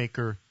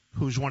 Shoemaker,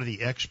 who's one of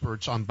the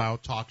experts on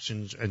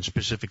biotoxins and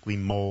specifically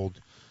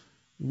mold,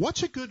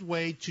 what's a good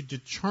way to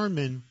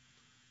determine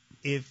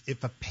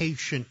if a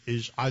patient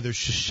is either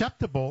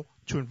susceptible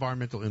to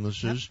environmental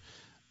illnesses?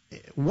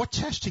 What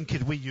testing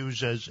could we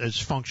use as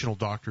functional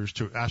doctors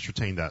to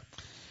ascertain that?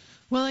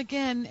 Well,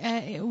 again,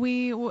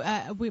 we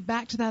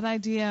back to that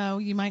idea.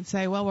 You might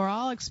say, well, we're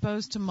all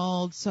exposed to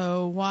mold,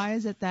 so why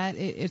is it that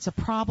it's a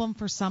problem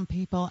for some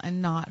people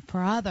and not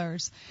for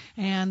others?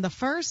 And the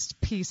first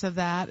piece of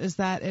that is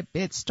that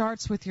it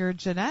starts with your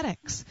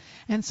genetics.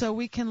 And so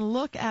we can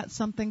look at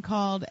something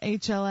called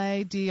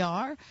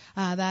HLA-DR.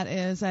 That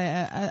is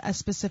a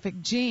specific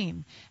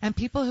gene. And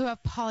people who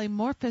have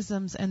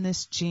polymorphisms in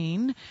this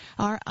gene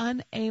are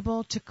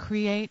unable to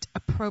create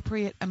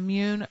appropriate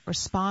immune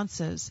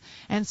responses.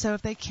 And so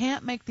if they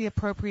can't make the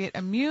appropriate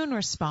immune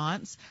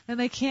response, then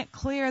they can't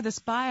clear this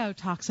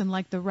biotoxin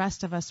like the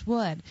rest of us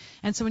would.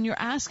 And so when you're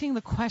asking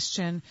the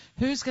question,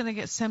 who's going to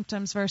get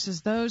symptoms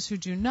versus those who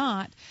do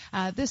not,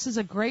 this is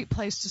a great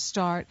place to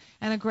start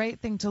and a great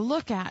thing to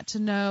look at to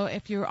know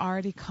if you're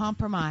already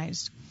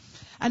compromised.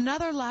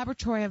 Another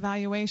laboratory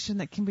evaluation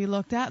that can be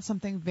looked at,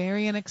 something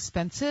very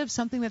inexpensive,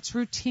 something that's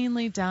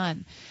routinely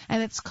done,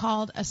 and it's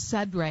called a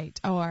SED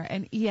rate, or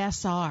an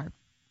ESR.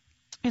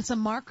 It's a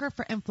marker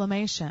for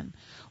inflammation.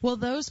 Well,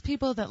 those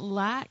people that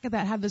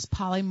have this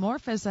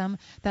polymorphism,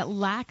 that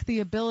lack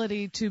the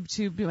ability to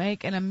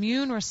make an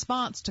immune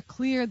response to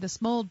clear this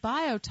mold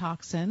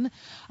biotoxin,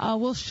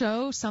 will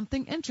show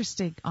something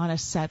interesting on a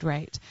SED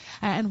rate.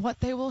 And what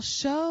they will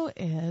show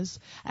is,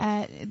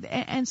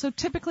 and so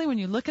typically when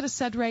you look at a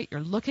SED rate,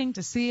 you're looking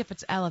to see if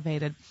it's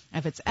elevated.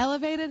 If it's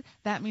elevated,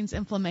 that means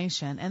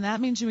inflammation, and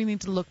that means we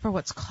need to look for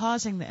what's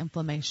causing the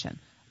inflammation.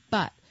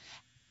 But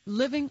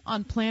living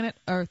on planet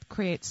Earth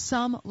creates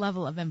some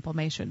level of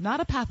inflammation, not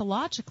a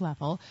pathologic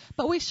level,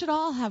 but we should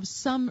all have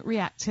some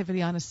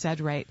reactivity on a SED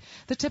rate.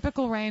 The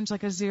typical range,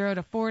 like a 0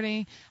 to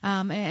 40,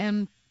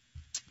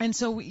 and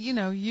so,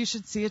 you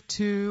should see a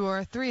 2 or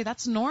a 3.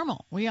 That's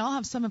normal. We all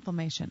have some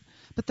inflammation.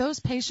 But those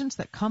patients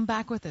that come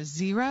back with a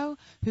 0,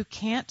 who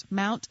can't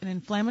mount an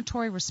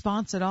inflammatory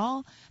response at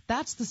all,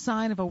 that's the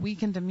sign of a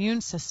weakened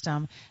immune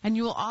system. And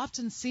you will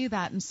often see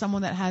that in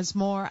someone that has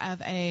more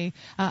of a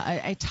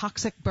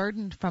toxic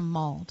burden from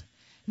mold.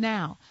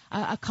 Now,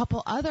 a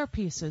couple other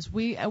pieces.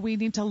 We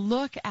need to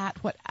look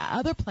at what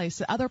other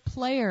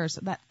players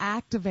that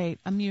activate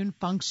immune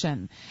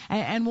function.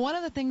 And one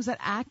of the things that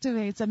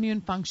activates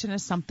immune function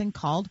is something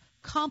called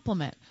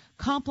complement.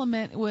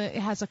 Complement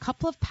has a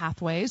couple of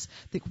pathways,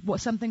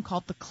 something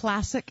called the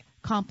classic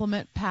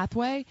complement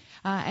pathway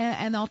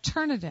and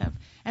alternative.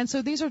 And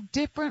so these are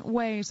different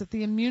ways that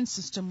the immune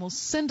system will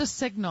send a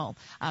signal,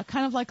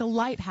 kind of like a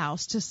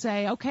lighthouse, to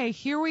say, okay,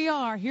 here we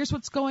are, here's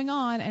what's going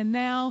on, and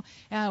now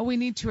we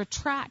need to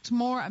attract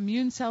more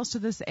immune cells to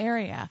this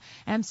area.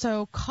 And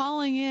so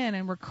calling in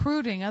and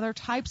recruiting other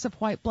types of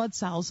white blood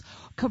cells,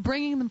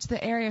 bringing them to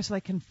the area so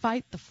they can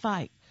fight the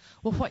fight.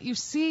 Well, what you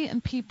see in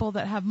people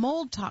that have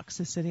mold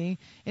toxicity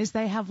is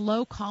they have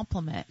low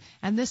complement,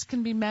 and this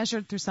can be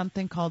measured through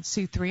something called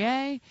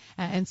C3A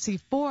and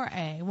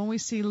C4A. When we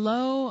see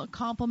low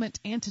complement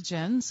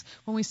antigens,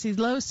 when we see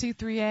low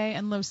C3A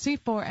and low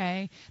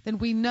C4A, then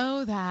we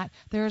know that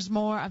there's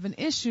more of an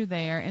issue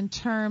there in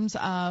terms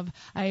of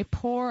a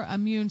poor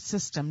immune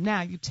system.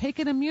 Now, you take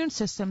an immune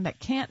system that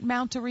can't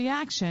mount a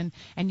reaction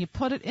and you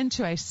put it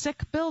into a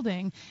sick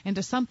building,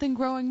 into something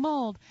growing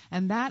mold,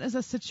 and that is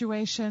a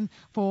situation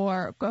for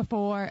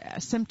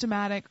a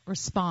symptomatic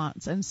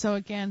response. And so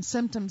again,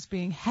 symptoms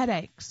being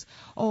headaches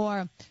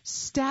or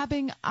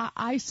stabbing,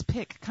 ice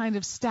pick kind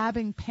of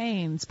stabbing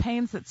pains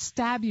that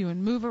stab you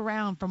and move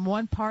around from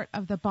one part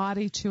of the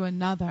body to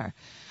another,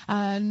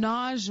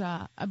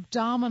 nausea,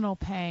 abdominal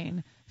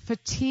pain,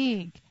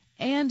 fatigue.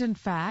 And in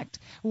fact,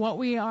 what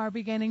we are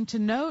beginning to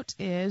note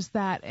is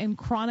that in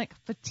chronic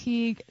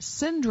fatigue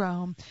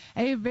syndrome,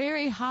 a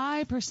very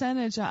high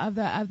percentage of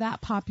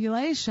that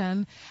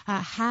population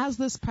has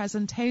this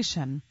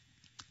presentation.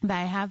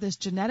 They have this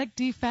genetic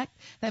defect.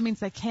 That means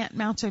they can't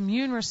mount an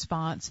immune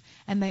response,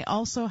 and they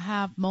also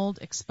have mold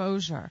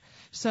exposure.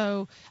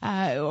 So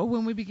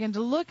when we begin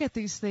to look at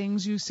these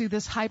things, you see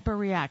this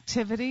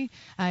hyperreactivity,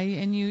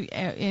 and you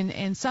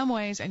in some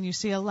ways, and you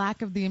see a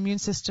lack of the immune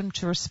system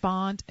to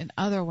respond in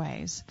other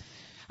ways.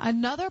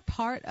 Another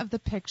part of the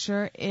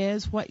picture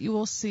is what you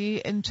will see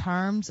in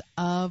terms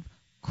of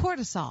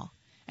cortisol.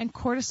 And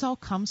cortisol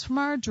comes from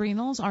our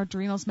adrenals. Our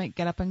adrenals make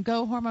get up and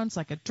go hormones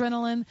like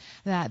adrenaline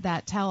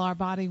that tell our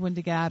body when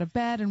to get out of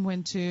bed and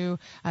when to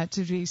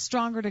be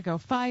stronger to go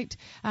fight.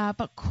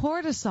 But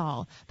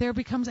cortisol, there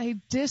becomes a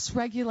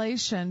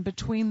dysregulation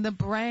between the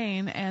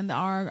brain and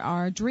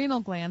our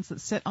adrenal glands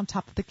that sit on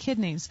top of the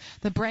kidneys.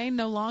 The brain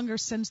no longer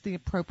sends the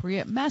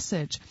appropriate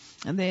message.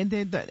 And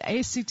the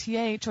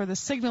ACTH, or the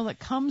signal that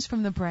comes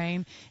from the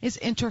brain, is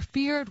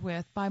interfered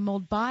with by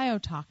mold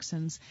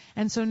biotoxins.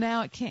 And so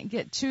now it can't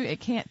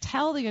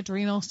tell the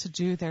adrenals to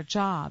do their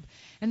job.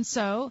 And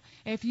so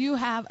if you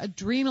have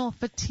adrenal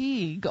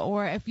fatigue,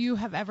 or if you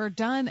have ever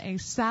done a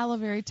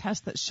salivary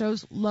test that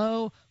shows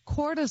low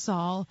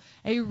cortisol,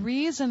 a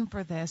reason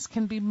for this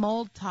can be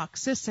mold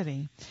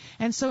toxicity.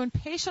 And so in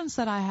patients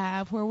that I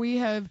have where we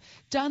have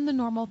done the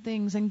normal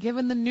things and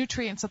given the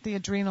nutrients that the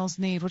adrenals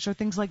need, which are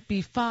things like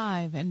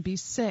B5 and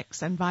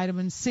B6 and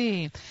vitamin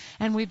C,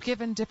 and we've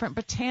given different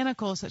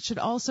botanicals that should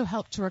also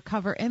help to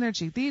recover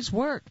energy. These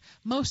work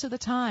most of the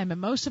time,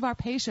 and most of our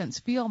patients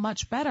feel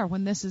much better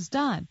when this is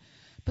done.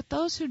 But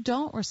those who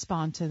don't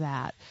respond to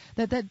that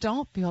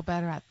don't feel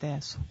better at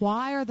this,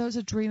 why are those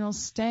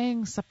adrenals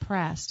staying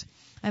suppressed?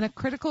 And a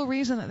critical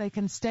reason that they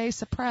can stay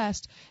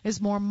suppressed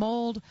is more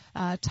mold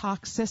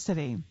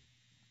toxicity.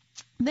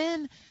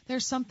 Then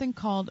there's something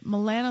called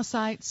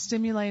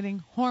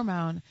melanocyte-stimulating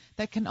hormone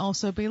that can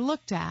also be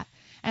looked at.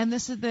 And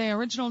the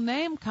original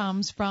name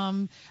comes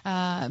from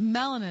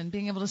melanin,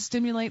 being able to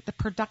stimulate the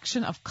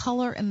production of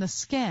color in the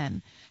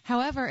skin.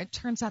 However, it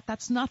turns out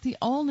that's not the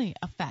only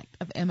effect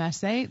of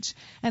MSH,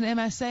 and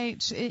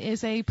MSH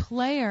is a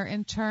player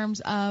in terms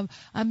of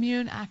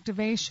immune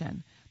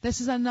activation. This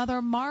is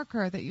another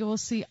marker that you will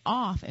see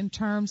off in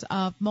terms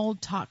of mold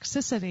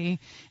toxicity.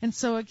 And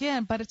so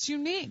again, but it's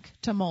unique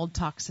to mold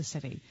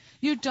toxicity.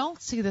 You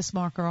don't see this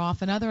marker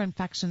off in other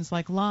infections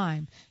like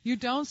Lyme. You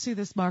don't see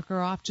this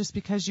marker off just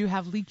because you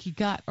have leaky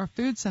gut or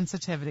food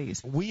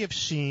sensitivities. We have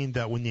seen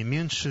that when the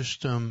immune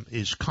system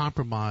is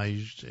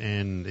compromised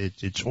and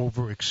it's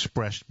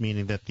overexpressed,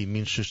 meaning that the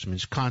immune system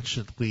is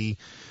constantly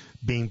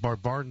being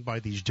bombarded by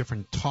these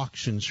different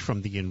toxins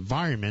from the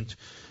environment,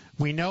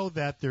 we know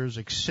that there's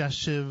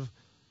excessive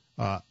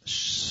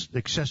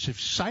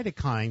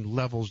cytokine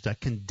levels that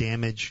can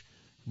damage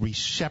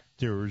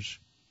receptors,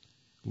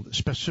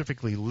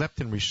 specifically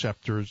leptin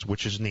receptors,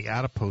 which is in the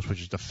adipose,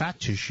 which is the fat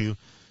tissue,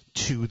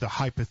 to the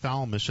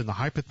hypothalamus. And the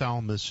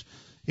hypothalamus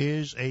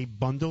is a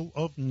bundle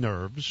of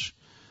nerves.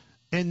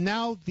 And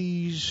now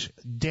these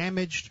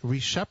damaged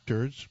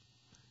receptors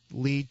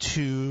lead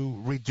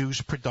to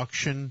reduced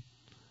production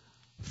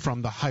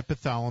from the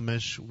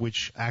hypothalamus,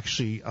 which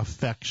actually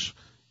affects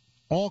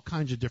all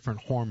kinds of different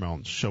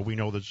hormones. So we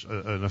know there's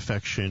an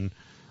affection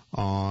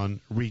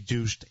on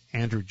reduced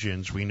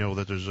androgens. We know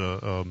that there's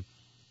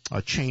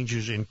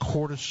changes in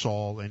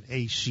cortisol and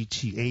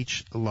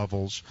ACTH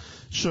levels.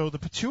 So the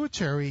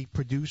pituitary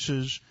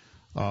produces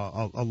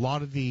a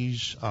lot of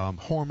these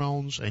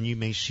hormones, and you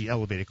may see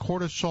elevated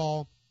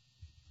cortisol,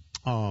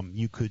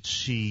 You could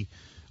see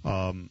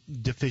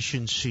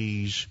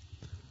deficiencies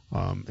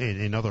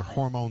in other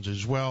hormones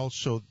as well.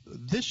 So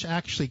this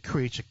actually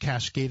creates a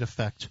cascade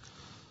effect,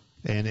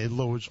 and it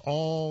lowers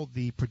all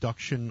the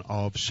production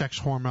of sex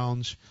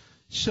hormones.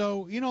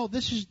 So,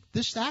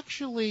 this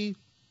actually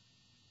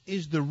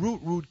is the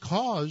root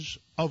cause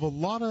of a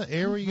lot of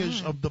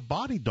areas of the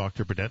body,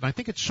 Dr. Burdette. And I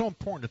think it's so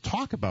important to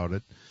talk about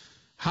it.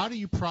 How do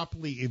you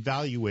properly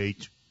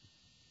evaluate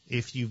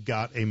if you've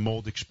got a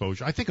mold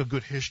exposure? I think a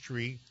good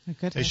history,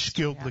 a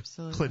skilled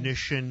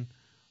clinician.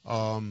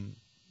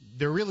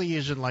 There really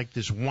isn't like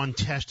this one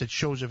test that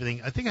shows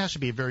everything. I think it has to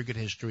be a very good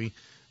history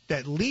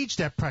that leads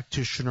that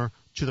practitioner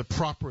to the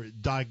proper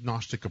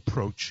diagnostic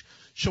approach.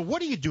 So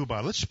what do you do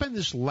about it? Let's spend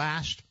this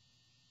last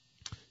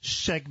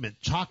segment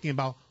talking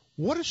about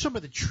what are some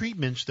of the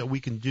treatments that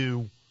we can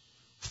do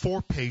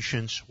for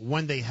patients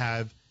when they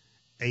have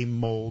a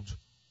mold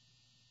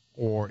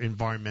or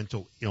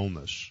environmental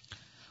illness.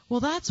 Well,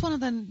 that's one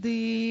of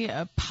the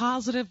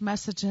positive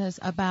messages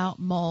about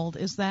mold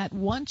is that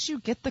once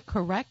you get the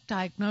correct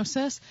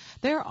diagnosis,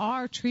 there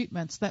are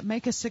treatments that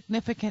make a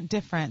significant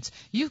difference.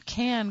 You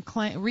can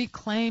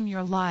reclaim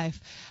your life.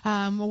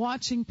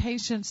 Watching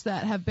patients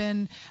that have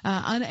been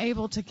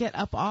unable to get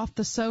up off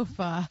the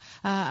sofa,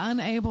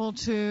 unable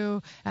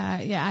to,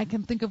 I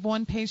can think of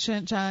one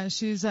patient.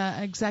 She's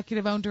an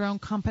executive, owned her own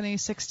company,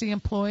 60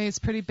 employees,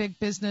 pretty big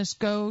business,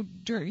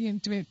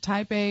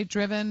 type A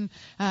driven,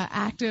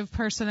 active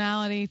personality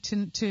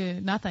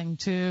to nothing,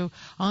 to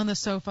on the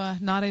sofa,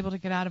 not able to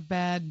get out of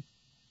bed,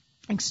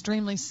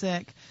 extremely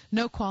sick,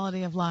 no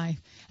quality of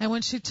life. And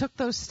when she took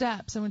those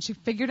steps and when she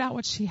figured out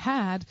what she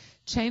had,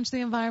 changed the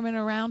environment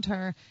around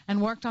her,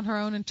 and worked on her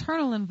own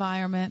internal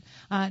environment,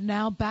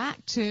 now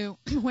back to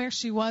where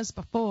she was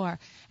before.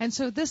 And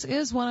so this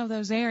is one of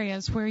those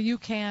areas where you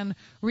can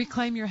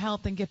reclaim your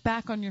health and get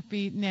back on your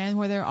feet, and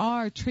where there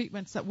are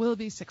treatments that will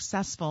be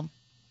successful.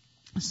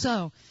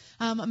 So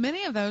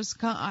many of those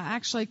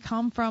actually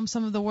come from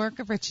some of the work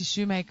of Richie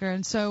Shoemaker.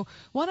 And so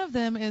one of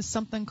them is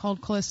something called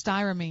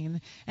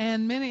cholestyramine.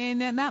 And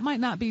that might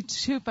not be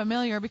too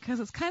familiar because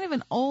it's kind of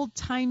an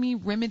old-timey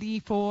remedy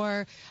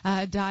for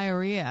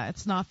diarrhea.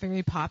 It's not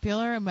very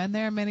popular, and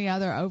there are many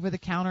other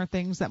over-the-counter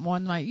things that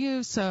one might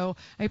use. So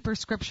a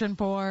prescription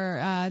for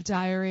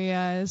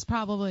diarrhea is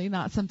probably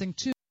not something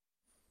too.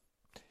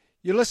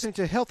 You're listening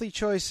to Healthy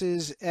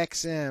Choices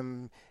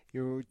XM.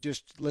 You're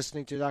just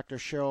listening to Dr.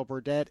 Cheryl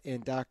Burdette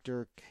and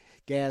Dr.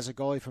 Gaz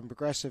Agoli from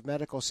Progressive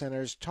Medical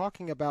Centers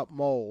talking about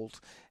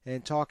mold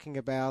and talking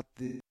about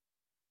the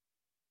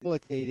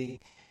debilitating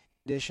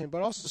condition,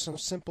 but also some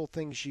simple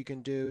things you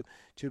can do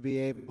to be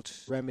able to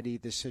remedy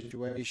the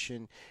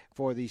situation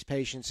for these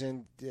patients.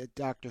 And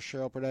Dr.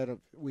 Cheryl Burdette,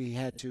 we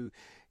had to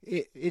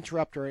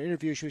interrupt her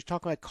interview. She was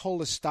talking about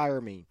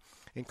cholestyramine.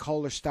 And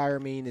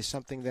cholestyramine is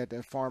something that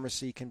a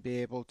pharmacy can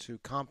be able to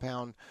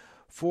compound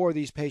for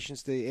these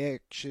patients. They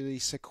actually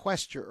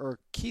sequester or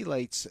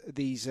chelates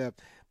these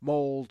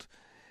mold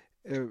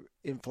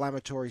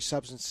inflammatory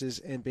substances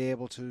and be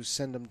able to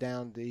send them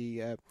down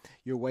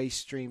your waste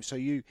stream. So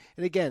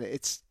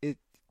it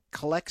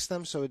collects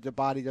them so the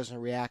body doesn't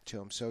react to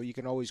them. So you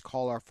can always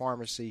call our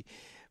pharmacy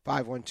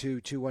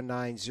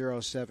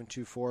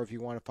 512-219-0724 if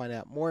you want to find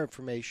out more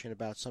information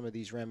about some of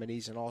these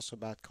remedies and also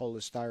about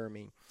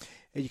cholestyramine.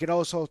 And you can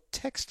also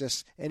text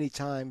us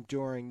anytime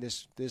during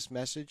this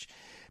message,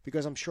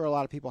 because I'm sure a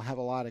lot of people have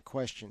a lot of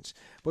questions.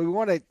 But we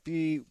want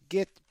to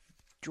get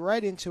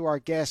right into our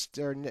guest,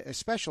 or a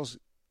special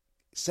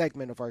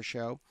segment of our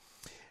show.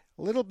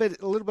 A little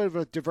bit of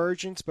a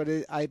divergence, but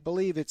I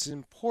believe it's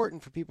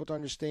important for people to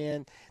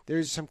understand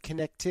there's some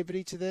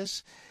connectivity to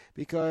this,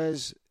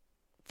 because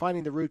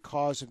finding the root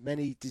cause of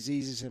many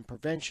diseases and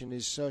prevention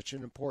is such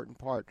an important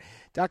part.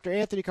 Dr.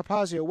 Anthony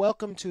Carpazio,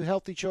 welcome to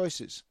Healthy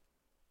Choices.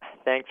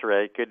 Thanks,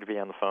 Ray. Good to be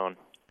on the phone.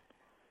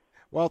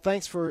 Well,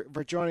 thanks for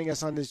joining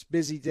us on this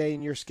busy day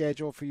in your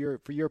schedule for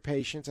your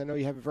patients. I know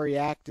you have a very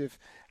active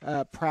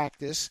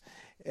practice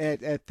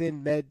at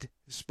Thin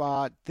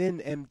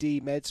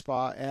MD Med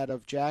Spa out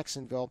of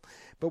Jacksonville.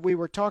 But we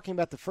were talking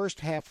about the first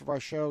half of our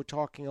show,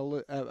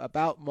 talking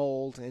about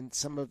mold and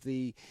some of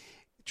the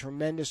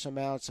tremendous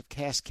amounts of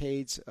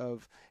cascades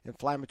of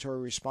inflammatory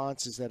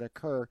responses that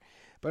occur.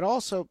 But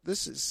also,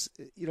 this is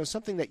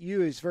something that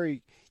is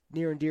very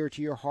near and dear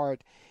to your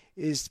heart,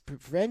 is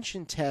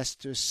prevention tests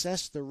to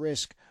assess the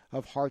risk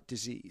of heart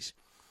disease.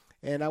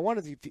 And I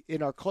wanted to,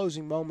 in our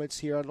closing moments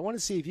here, I want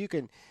to see if you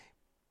can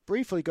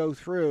briefly go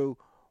through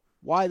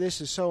why this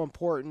is so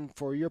important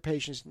for your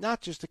patients,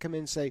 not just to come in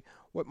and say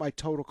what my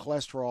total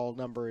cholesterol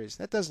number is.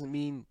 That doesn't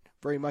mean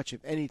very much,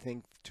 if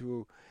anything,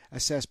 to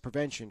assess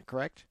prevention,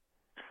 correct?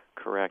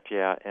 Correct,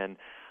 yeah. And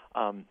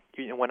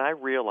when I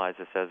realized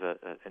this,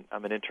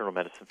 I'm an internal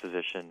medicine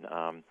physician,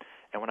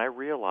 and when I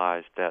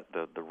realized that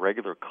the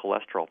regular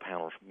cholesterol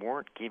panels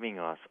weren't giving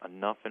us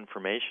enough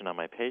information on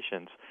my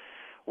patients,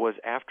 was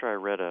after I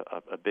read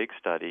a big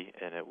study,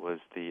 and it was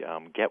the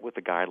Get With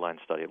the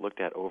Guidelines study. It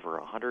looked at over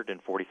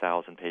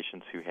 140,000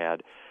 patients who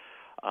had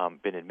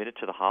been admitted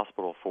to the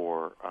hospital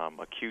for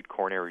acute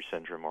coronary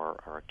syndrome or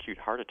acute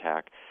heart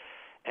attack.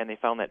 and they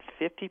found that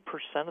 50%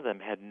 of them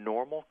had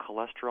normal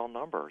cholesterol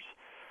numbers.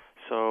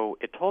 So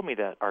it told me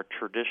that our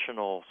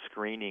traditional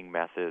screening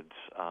methods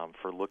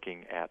for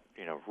looking at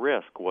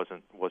risk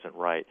wasn't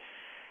right.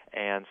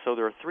 And so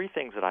there are three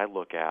things that I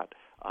look at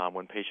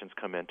when patients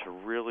come in to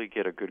really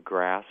get a good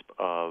grasp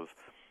of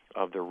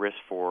the risk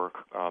for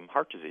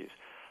heart disease.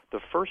 The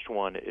first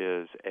one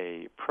is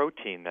a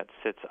protein that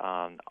sits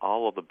on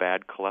all of the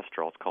bad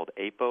cholesterol. It's called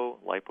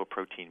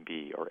apolipoprotein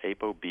B, or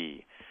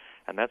ApoB,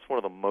 and that's one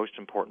of the most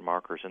important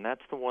markers. And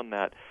that's the one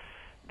that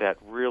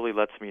really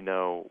lets me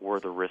know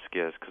where the risk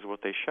is, because what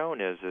they've shown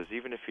is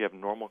even if you have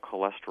normal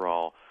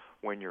cholesterol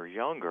when you're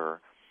younger,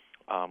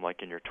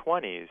 like in your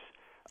 20s,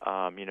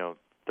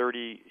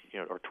 30,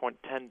 or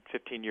 10,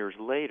 15 years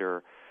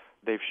later,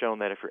 they've shown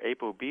that if your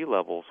ApoB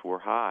levels were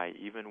high,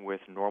 even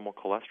with normal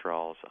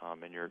cholesterols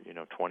in your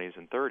 20s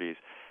and 30s,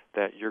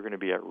 that you're going to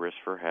be at risk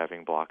for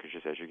having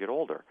blockages as you get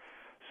older.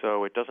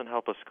 So it doesn't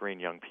help us screen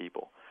young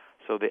people.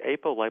 So the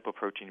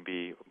apolipoprotein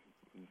B,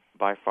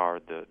 by far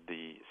the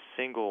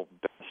single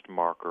best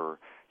marker.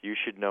 You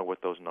should know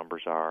what those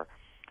numbers are,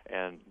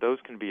 and those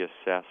can be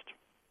assessed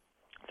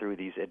through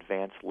these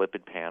advanced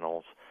lipid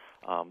panels.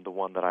 The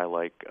one that I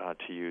like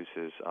to use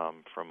is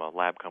from a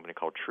lab company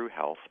called True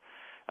Health,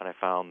 and I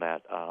found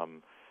that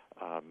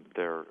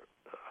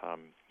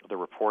the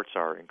reports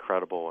are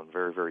incredible and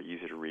very, very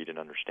easy to read and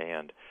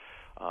understand.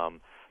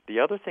 The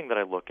other thing that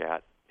I look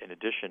at, in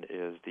addition,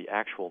 is the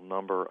actual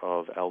number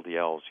of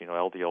LDLs.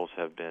 LDLs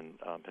have been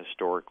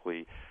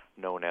historically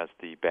known as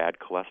the bad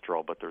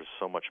cholesterol, but there's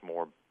so much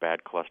more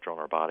bad cholesterol in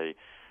our body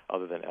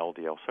other than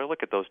LDL. So I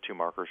look at those two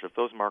markers. If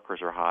those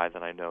markers are high,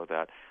 then I know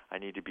that I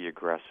need to be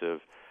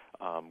aggressive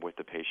with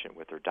the patient,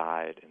 with their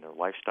diet and their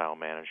lifestyle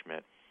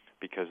management,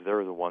 because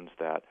they're the ones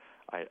that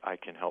I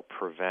can help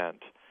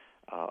prevent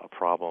a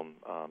problem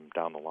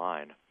down the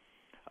line.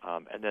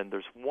 And then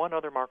there's one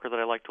other marker that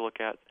I like to look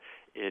at.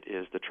 It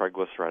is the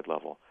triglyceride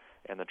level.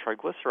 And the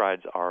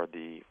triglycerides are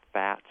the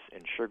fats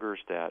and sugars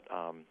that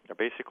are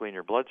basically in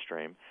your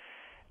bloodstream.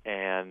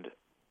 And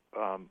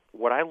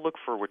what I look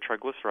for with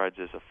triglycerides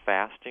is a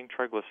fasting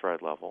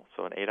triglyceride level,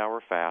 so an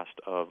 8-hour fast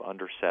of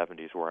under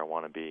 70 is where I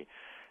want to be.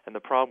 And the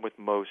problem with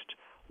most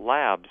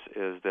labs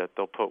is that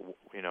they'll put,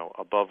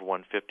 above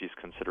 150 is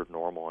considered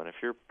normal. And if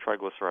your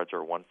triglycerides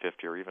are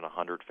 150 or even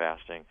 100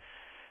 fasting,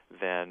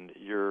 then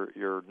you're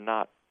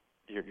not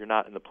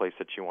in the place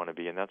that you want to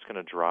be, and that's going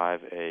to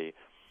drive a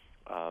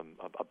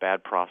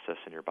bad process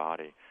in your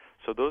body.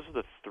 So those are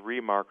the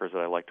three markers that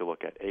I like to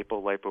look at: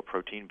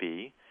 apolipoprotein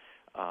B,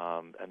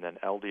 and then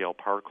LDL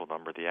particle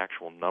number, the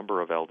actual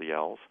number of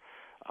LDLs,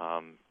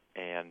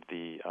 and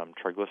the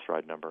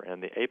triglyceride number.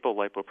 And the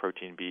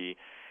apolipoprotein B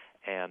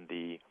and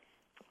the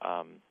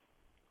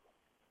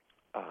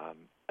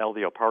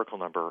LDL particle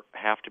number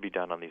have to be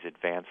done on these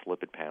advanced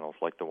lipid panels,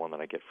 like the one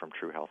that I get from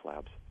True Health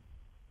Labs.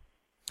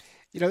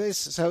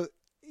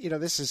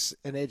 This is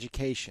an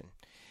education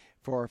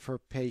for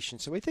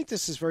patients. So we think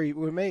this is we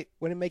want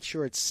to make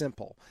sure it's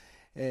simple.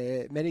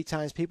 Many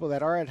times people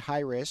that are at high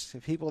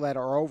risk, people that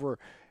are over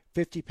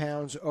 50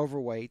 pounds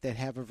overweight, that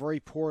have a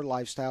very poor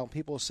lifestyle,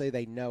 people say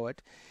they know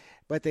it,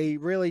 but they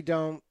really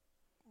don't.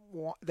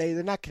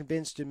 They're not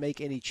convinced to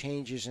make any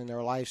changes in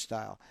their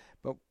lifestyle.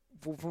 But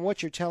from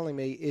what you're telling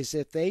me is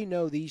if they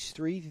know these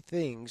three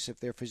things, if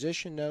their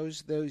physician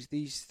knows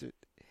these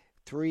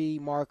three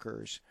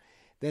markers,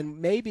 then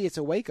maybe it's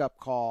a wake-up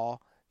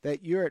call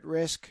that you're at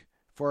risk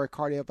for a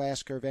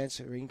cardiovascular event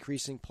or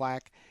increasing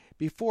plaque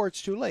before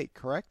it's too late,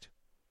 correct?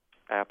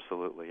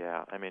 Absolutely,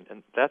 yeah. I mean,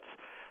 and that's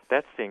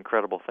the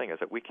incredible thing, is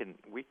that we can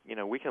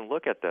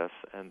look at this,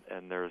 and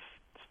there's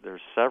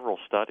several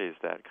studies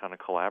that kind of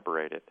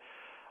collaborate it,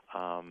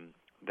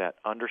 that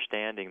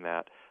understanding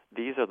that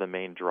these are the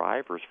main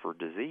drivers for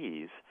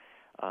disease,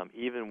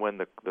 even when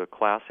the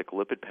classic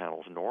lipid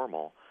panel is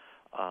normal.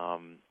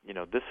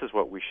 This is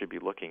what we should be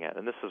looking at,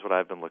 and this is what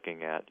I've been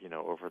looking at,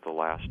 over the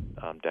last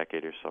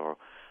decade or so,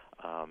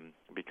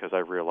 because I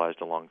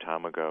realized a long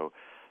time ago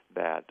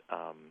that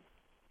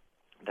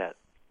that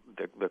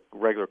the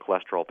regular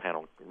cholesterol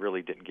panel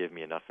really didn't give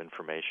me enough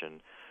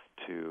information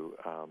to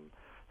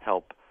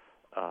help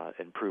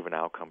improve an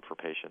outcome for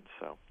patients.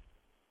 So.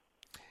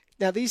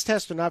 Now, these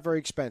tests are not very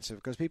expensive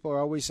because people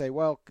always say,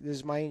 well,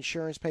 does my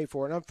insurance pay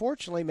for it? And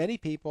unfortunately, many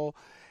people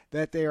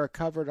that they are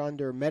covered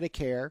under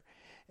Medicare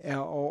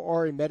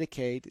or in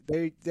Medicaid,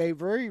 they're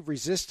very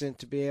resistant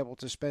to be able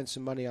to spend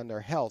some money on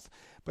their health.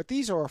 But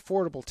these are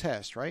affordable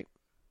tests, right?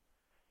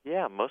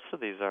 Yeah, most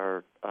of these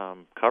are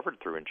covered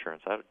through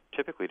insurance. I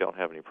typically don't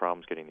have any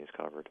problems getting these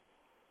covered.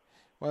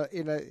 Well,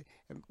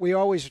 we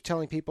always are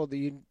telling people that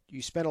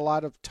you spend a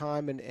lot of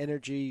time and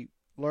energy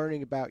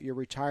learning about your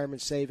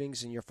retirement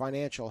savings and your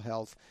financial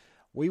health.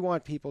 We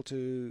want people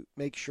to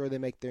make sure they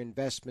make their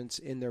investments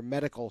in their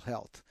medical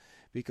health,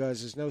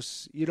 because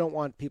you don't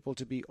want people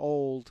to be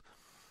old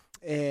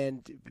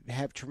and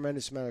have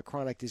tremendous amount of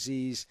chronic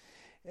disease,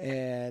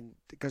 and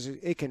because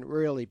it can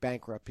really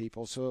bankrupt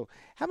people. So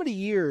how many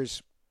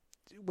years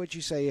would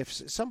you say if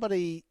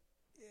somebody,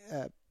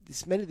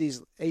 many of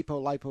these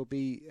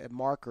apolipoB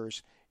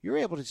markers, you're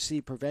able to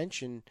see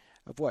prevention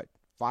of what,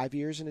 5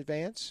 years in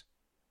advance?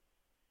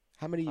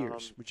 How many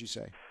years would you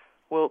say?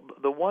 Well,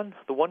 the one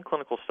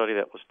clinical study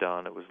that was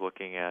done, it was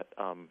looking at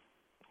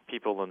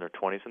people in their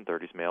 20s and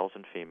 30s, males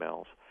and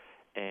females,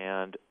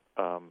 and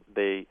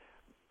they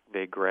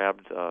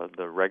grabbed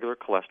the regular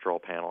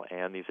cholesterol panel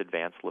and these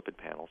advanced lipid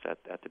panels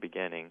at the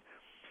beginning,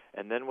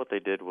 and then what they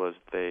did was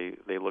they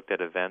looked at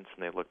events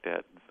and they looked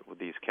at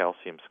these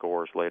calcium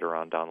scores later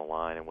on down the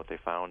line, and what they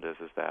found is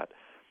that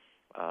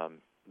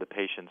the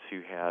patients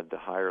who had the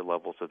higher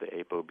levels of the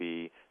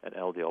ApoB and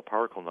LDL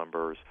particle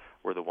numbers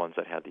were the ones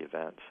that had the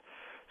events.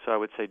 So I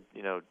would say,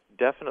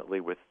 definitely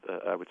with,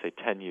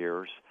 10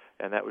 years,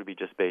 and that would be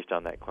just based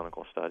on that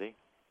clinical study.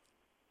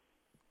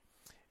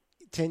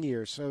 10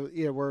 years. So,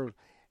 we're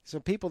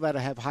some people that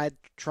have high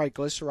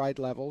triglyceride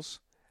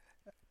levels.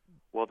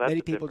 Well, that's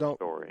many a people different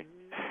don't. Story.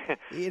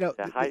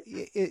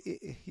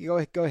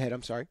 Go ahead.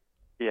 I'm sorry.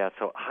 Yeah,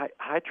 so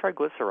high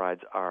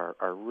triglycerides are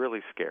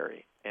really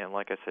scary. And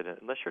like I said,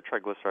 unless your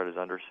triglyceride is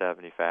under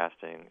 70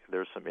 fasting,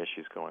 there's some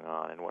issues going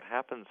on. And what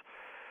happens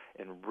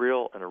in a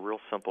real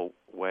simple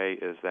way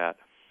is that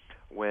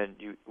when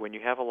you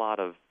have a lot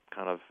of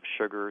kind of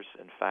sugars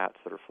and fats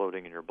that are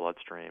floating in your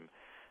bloodstream,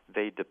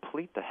 they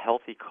deplete the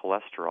healthy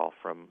cholesterol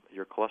from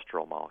your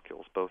cholesterol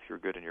molecules, both your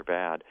good and your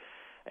bad.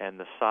 And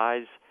the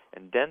size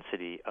and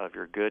density of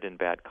your good and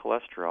bad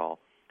cholesterol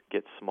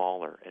gets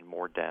smaller and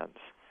more dense.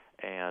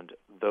 And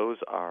those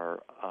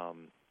are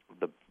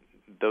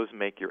those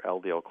make your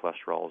LDL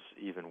cholesterols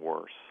even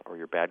worse, or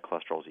your bad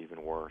cholesterols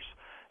even worse,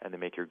 and they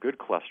make your good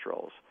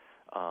cholesterols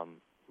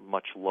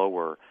much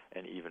lower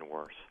and even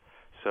worse.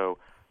 So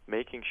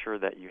making sure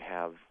that you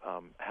have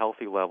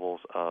healthy levels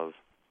of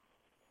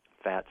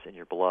fats in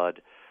your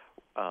blood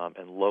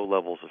and low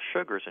levels of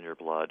sugars in your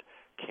blood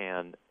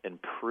can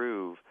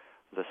improve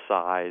the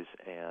size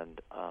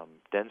and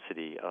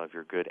density of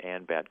your good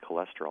and bad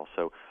cholesterol.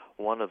 So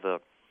one of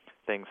the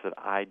things that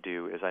I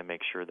do is I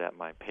make sure that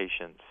my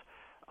patients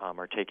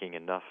are taking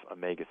enough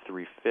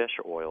omega-3 fish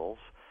oils,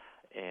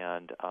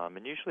 and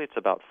usually it's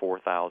about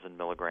 4,000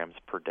 milligrams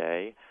per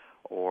day,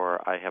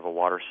 or I have a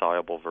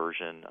water-soluble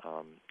version,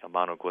 a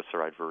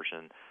monoglyceride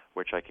version,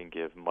 which I can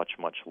give much,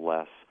 much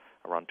less,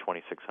 around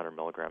 2,600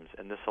 milligrams.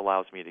 And this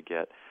allows me to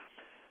get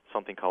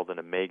something called an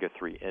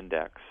omega-3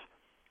 index,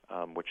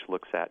 which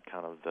looks at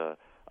kind of the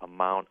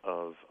amount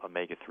of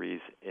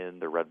omega-3s in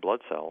the red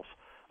blood cells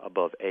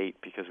above 8,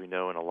 because we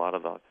know in a lot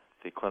of the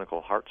clinical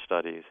heart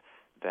studies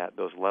that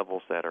those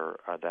levels that are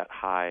that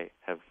high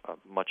have a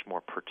much more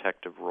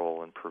protective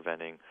role in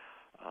preventing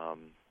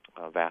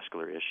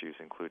vascular issues,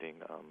 including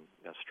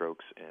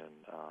strokes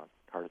and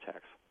heart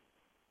attacks.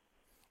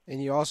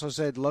 And you also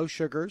said low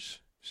sugars,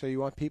 so you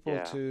want people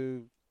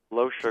to...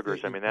 Low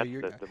sugars, that's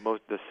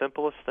the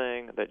simplest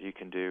thing that you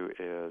can do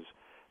is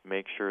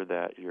make sure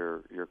that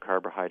your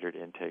carbohydrate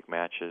intake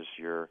matches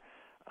your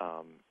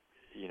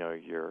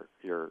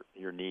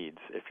needs.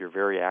 If you're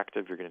very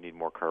active, you're going to need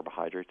more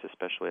carbohydrates,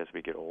 especially as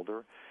we get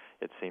older.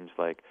 It seems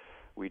like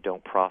we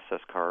don't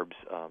process carbs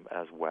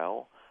as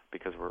well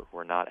because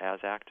we're not as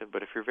active.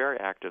 But if you're very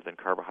active, then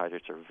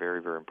carbohydrates are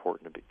very, very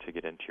important to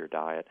get into your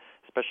diet,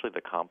 especially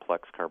the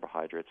complex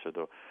carbohydrates or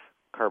the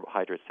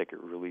carbohydrates that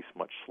get released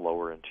much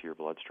slower into your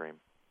bloodstream.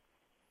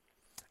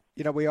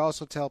 We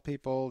also tell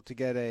people to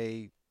get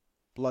a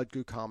blood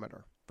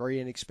glucometer, very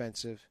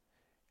inexpensive,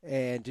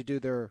 and to do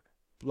their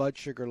blood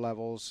sugar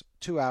levels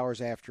 2 hours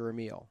after a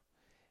meal.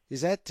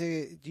 Is that?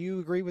 Do you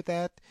agree with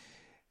that?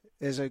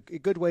 As a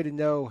good way to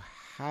know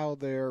how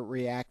they're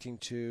reacting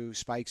to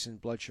spikes in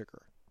blood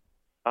sugar?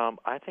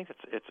 I think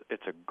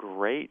it's a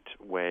great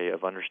way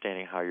of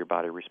understanding how your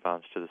body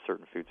responds to the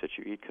certain foods that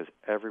you eat, because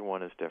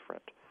everyone is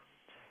different.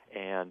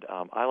 And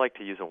I like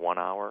to use a 1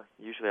 hour.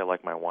 Usually I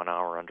like my 1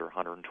 hour under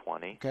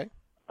 120. Okay.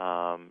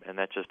 And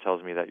that just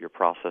tells me that you're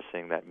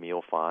processing that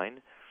meal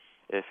fine.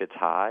 If it's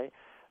high,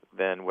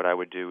 then what I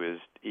would do is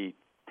eat,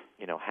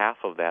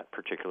 half of that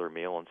particular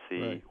meal and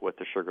see what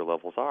the sugar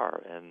levels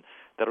are. And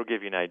that'll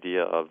give you an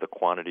idea of the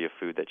quantity of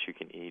food that you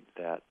can eat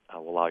that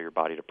will allow your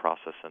body to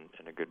process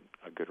in a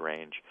good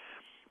range.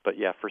 But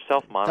yeah, for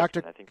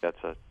self-monitoring, I think that's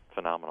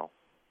phenomenal.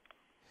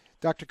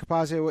 Dr.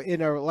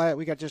 Capazio,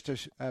 we got just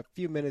a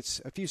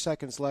few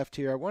seconds left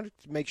here. I wanted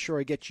to make sure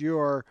I get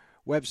your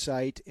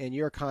website and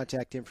your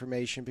contact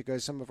information,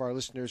 because some of our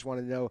listeners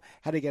want to know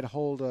how to get a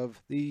hold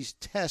of these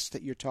tests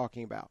that you're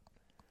talking about.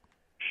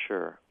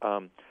 Sure.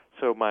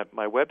 So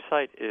my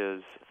website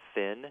is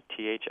thin,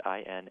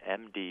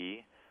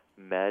 THINMD,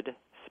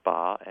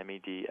 medspa,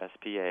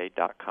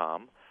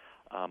 MEDSPA.com.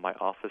 My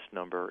office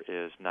number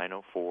is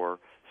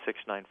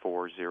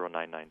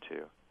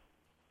 904-694-0992.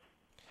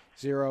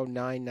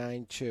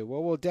 0992.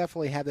 Well, we'll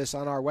definitely have this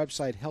on our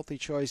website,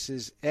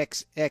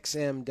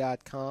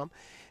 healthychoicesxm.com.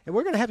 And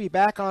we're going to have you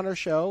back on our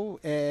show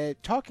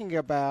talking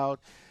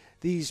about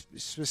these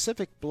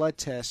specific blood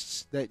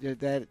tests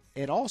that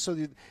and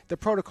also the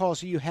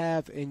protocols you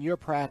have in your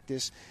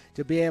practice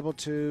to be able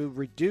to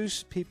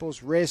reduce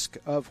people's risk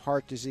of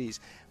heart disease.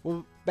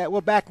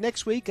 We're back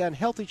next week on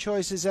Healthy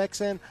Choices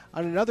XM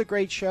on another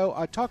great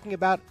show talking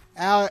about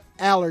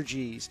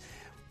allergies.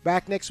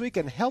 Back next week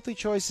on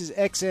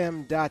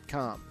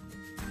HealthyChoicesXM.com.